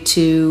opportunity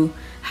to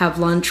have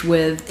lunch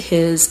with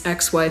his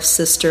ex-wife's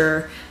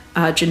sister,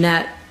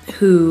 Jeanette,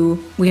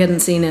 who we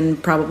hadn't seen in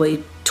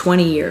probably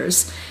 20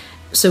 years.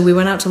 So we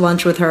went out to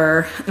lunch with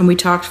her, and we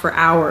talked for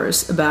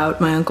hours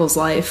about my uncle's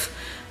life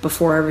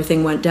before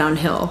everything went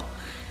downhill.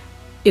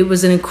 It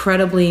was an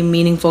incredibly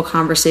meaningful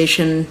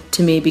conversation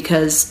to me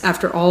because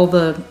after all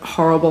the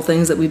horrible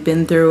things that we've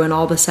been through and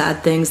all the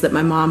sad things that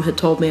my mom had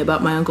told me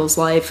about my uncle's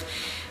life,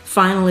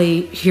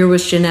 finally, here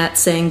was Jeanette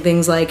saying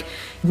things like,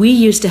 "We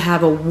used to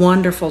have a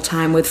wonderful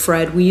time with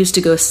Fred. We used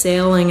to go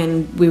sailing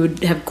and we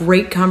would have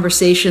great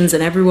conversations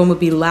and everyone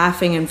would be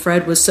laughing and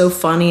Fred was so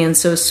funny and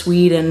so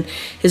sweet and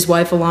his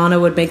wife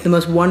Alana would make the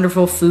most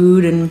wonderful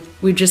food and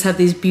we'd just have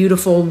these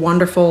beautiful,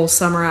 wonderful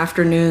summer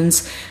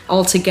afternoons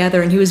all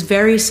together. And he was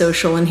very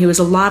social and he was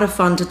a lot of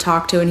fun to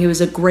talk to and he was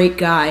a great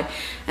guy.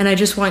 And I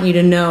just want you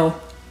to know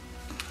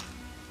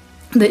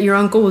that your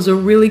uncle was a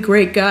really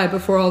great guy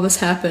before all this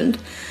happened."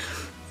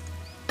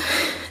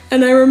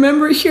 And I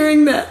remember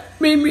hearing that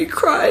made me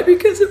cry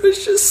because it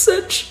was just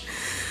such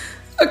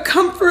a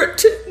comfort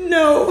to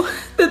know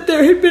that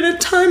there had been a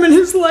time in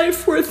his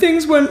life where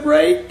things went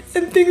right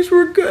and things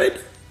were good.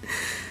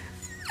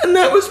 And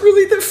that was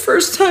really the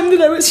first time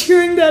that I was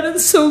hearing that in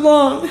so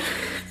long.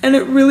 And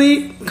it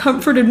really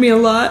comforted me a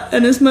lot.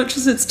 And as much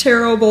as it's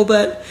terrible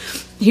that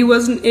he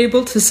wasn't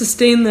able to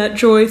sustain that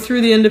joy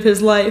through the end of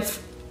his life,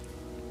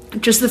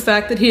 just the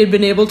fact that he had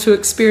been able to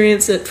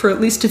experience it for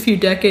at least a few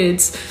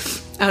decades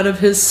out of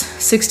his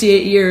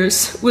 68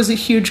 years was a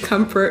huge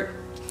comfort.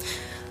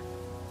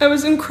 I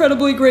was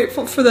incredibly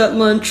grateful for that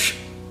lunch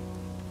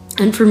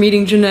and for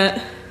meeting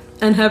Jeanette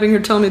and having her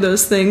tell me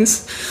those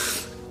things.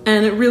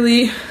 And it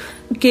really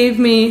gave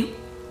me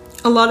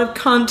a lot of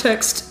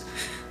context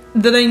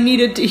that I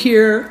needed to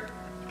hear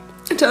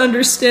to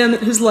understand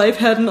that his life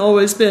hadn't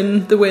always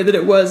been the way that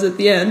it was at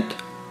the end.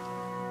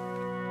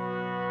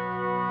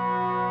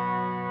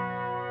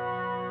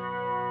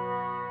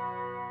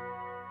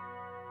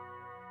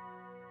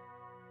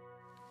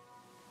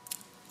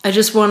 I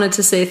just wanted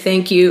to say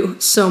thank you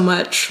so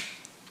much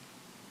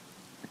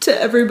to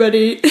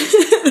everybody.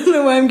 I don't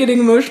know why I'm getting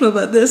emotional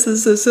about this.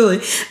 It's so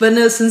silly. But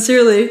no,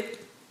 sincerely,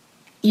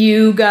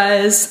 you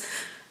guys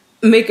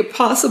make it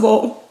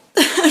possible.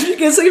 I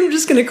guess I'm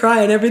just going to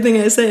cry in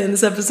everything I say in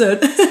this episode.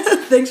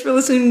 Thanks for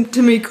listening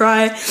to me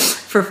cry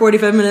for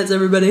 45 minutes,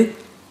 everybody.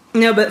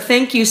 No, but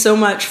thank you so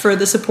much for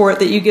the support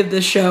that you give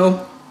this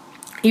show.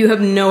 You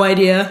have no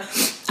idea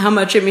how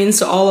much it means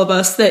to all of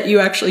us that you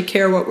actually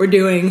care what we're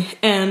doing.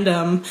 And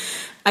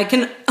I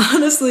can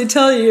honestly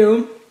tell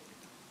you,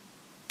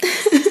 God,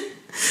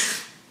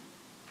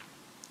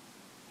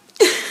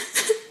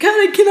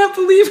 I cannot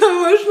believe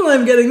how emotional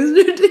I'm getting. This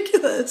is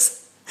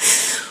ridiculous.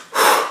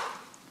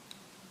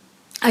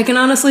 I can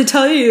honestly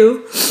tell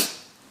you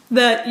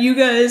that you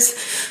guys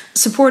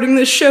supporting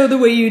this show the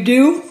way you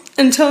do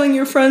and telling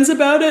your friends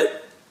about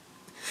it,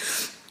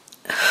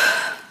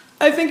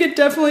 I think it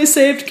definitely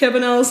saved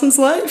Kevin Allison's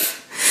life.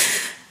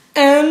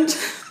 And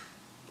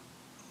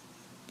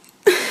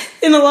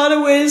in a lot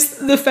of ways,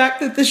 the fact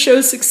that the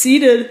show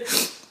succeeded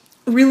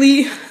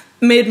really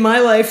made my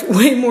life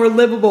way more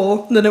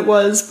livable than it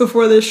was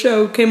before this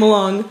show came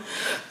along.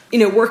 You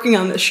know, working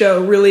on this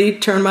show really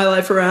turned my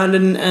life around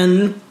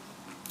and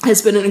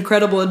has been an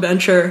incredible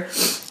adventure.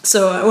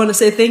 So I want to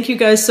say thank you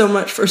guys so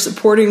much for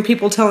supporting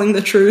people telling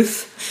the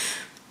truth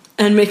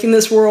and making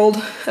this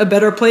world a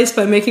better place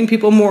by making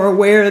people more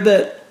aware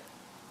that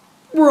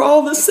we're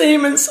all the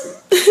same. And I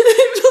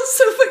feel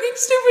so fucking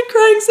stupid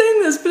crying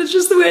saying this, but it's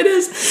just the way it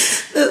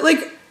is. That,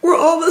 like, we're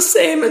all the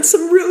same in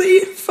some really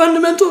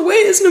fundamental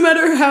ways, no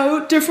matter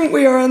how different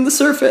we are on the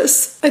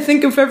surface. I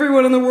think if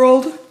everyone in the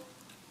world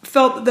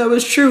felt that that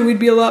was true, we'd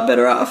be a lot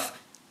better off.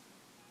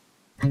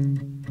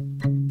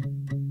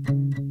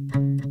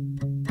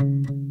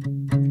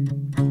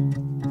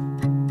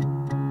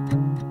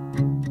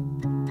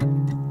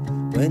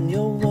 When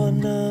you're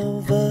one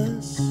of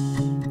us,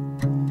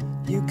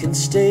 you can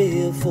stay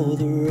here for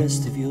the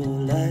rest of your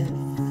life.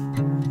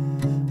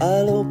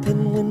 I'll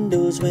open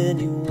windows when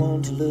you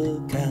want to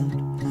look out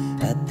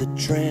at the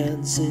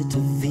transit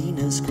of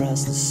Venus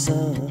across the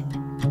sun.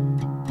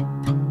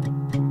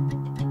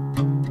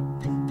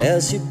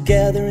 As you're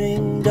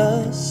gathering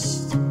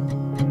dust,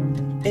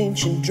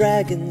 ancient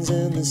dragons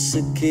and the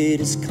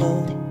cicadas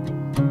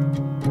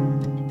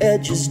come,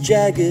 edges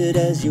jagged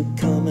as you're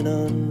coming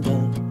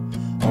undone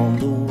on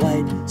the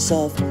white,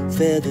 soft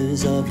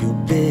feathers of your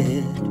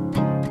bed.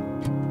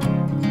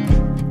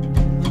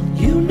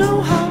 You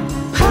know how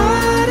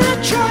hard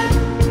I try,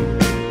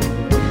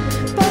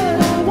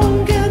 but I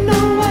won't get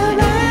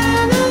nowhere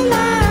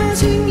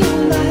analyzing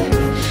your life.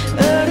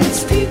 But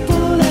it's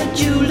people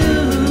that you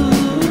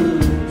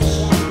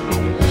lose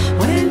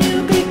when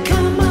you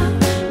become a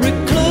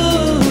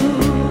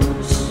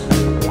recluse.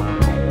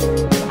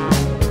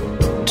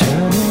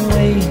 Turn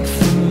away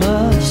from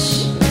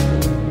us,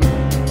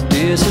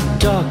 days are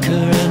darker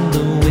and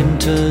the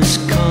winter's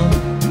come.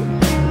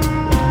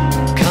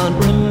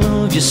 Can't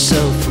remove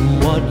yourself from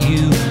what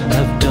you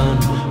have done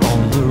on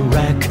the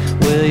rack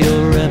where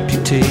your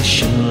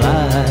reputation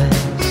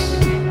lies.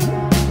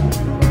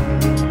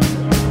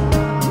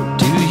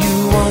 Do you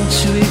want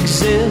to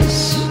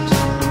exist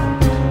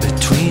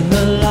between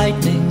the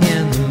lightning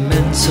and the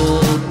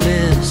mental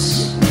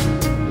bliss,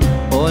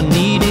 or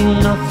needing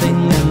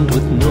nothing and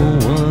with no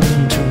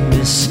one to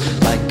miss,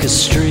 like a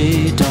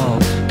stray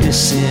dog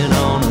pissing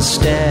on a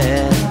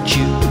statue?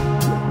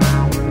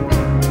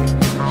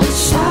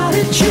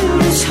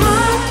 Solitude is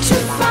hard to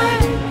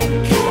find,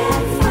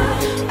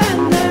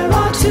 and they're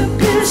all too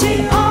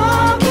busy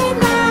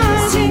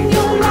organizing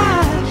your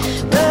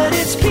life. But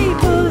it's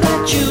people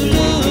that you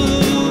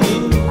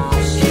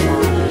lose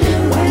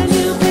when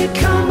you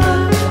become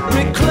a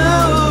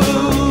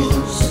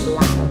recluse.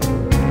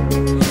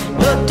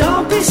 Well,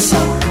 don't be so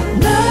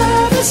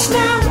nervous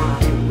now.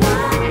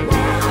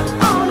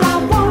 All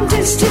I want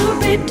is to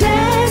be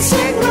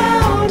dancing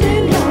round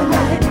in your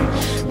light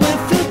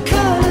with the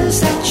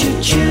colors that you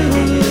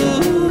choose.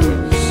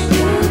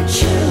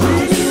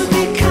 When you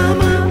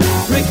become a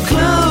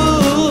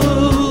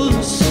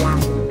recluse.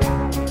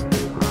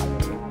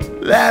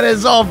 That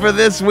is all for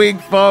this week,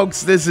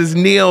 folks. This is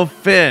Neil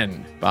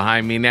Finn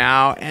behind me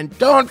now. And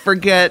don't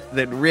forget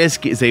that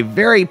Risk is a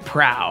very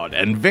proud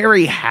and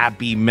very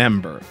happy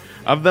member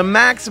of the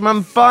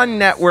Maximum Fun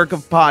network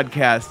of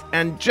podcasts.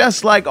 And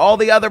just like all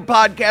the other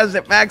podcasts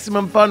at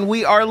Maximum Fun,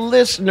 we are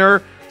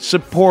listener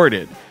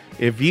supported.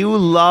 If you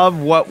love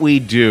what we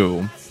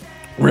do,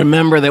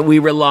 remember that we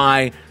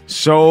rely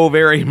so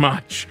very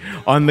much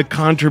on the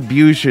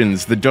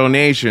contributions, the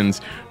donations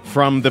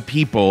from the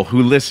people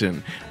who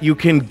listen. You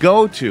can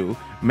go to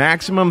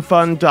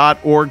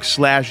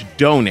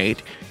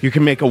MaximumFun.org/donate. You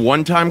can make a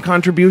one-time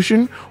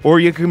contribution, or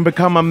you can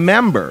become a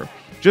member.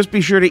 Just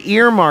be sure to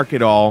earmark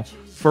it all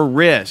for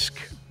Risk.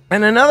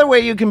 And another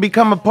way you can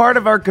become a part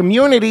of our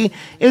community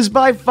is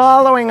by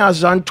following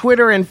us on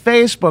Twitter and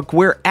Facebook.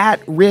 We're at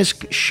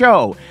Risk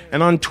Show.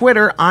 And on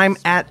Twitter, I'm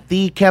at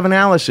the Kevin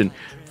Allison.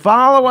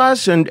 Follow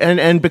us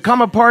and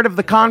become a part of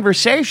the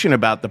conversation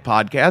about the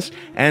podcast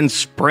and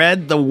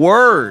spread the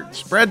word.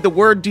 Spread the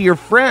word to your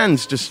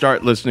friends to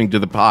start listening to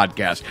the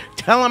podcast.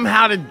 Tell them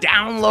how to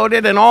download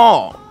it and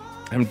all.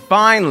 And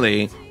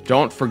finally,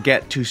 don't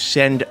forget to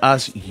send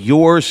us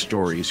your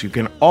stories. You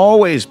can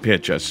always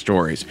pitch us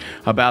stories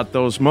about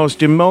those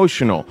most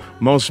emotional,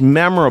 most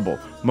memorable,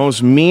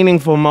 most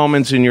meaningful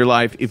moments in your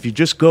life if you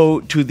just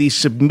go to the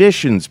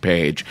submissions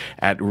page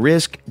at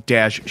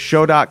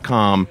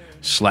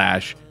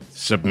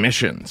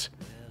risk-show.com/submissions.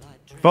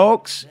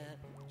 Folks,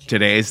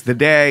 today's the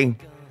day.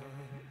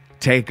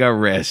 Take a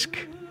risk.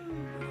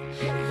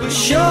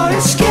 Sure,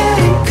 it's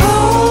getting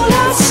cold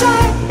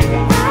outside,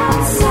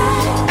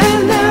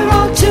 and they're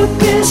all too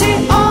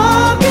busy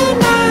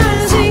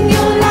organizing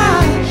your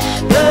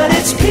life. But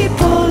it's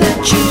people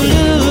that you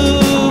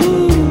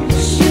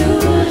lose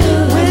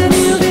when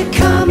you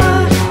become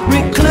a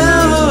recluse.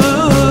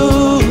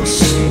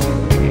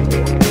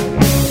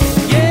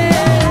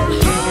 Yeah.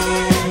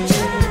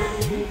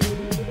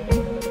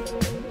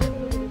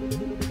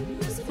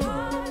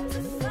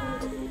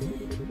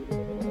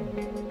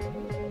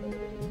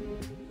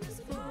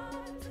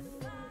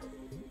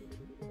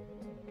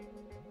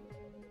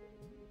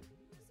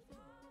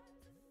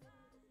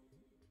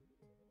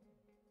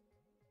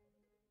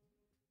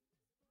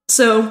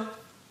 So,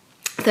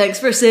 thanks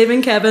for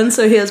saving Kevin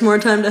so he has more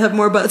time to have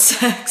more butt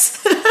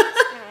sex.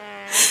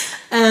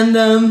 And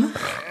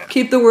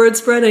keep the word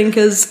spreading,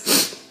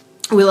 because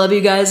we love you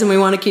guys and we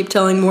want to keep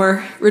telling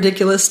more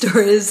ridiculous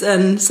stories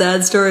and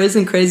sad stories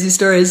and crazy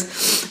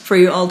stories for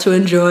you all to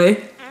enjoy.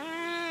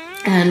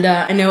 And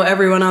I know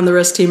everyone on the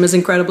Risk team is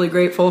incredibly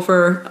grateful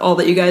for all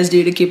that you guys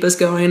do to keep us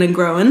going and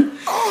growing.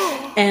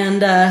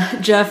 And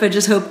Jeff, I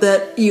just hope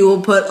that you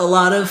will put a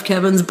lot of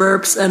Kevin's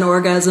burps and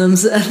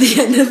orgasms at the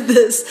end of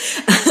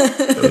this,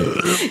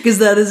 because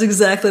that is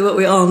exactly what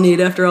we all need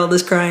after all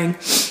this crying.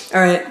 All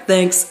right,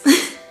 thanks.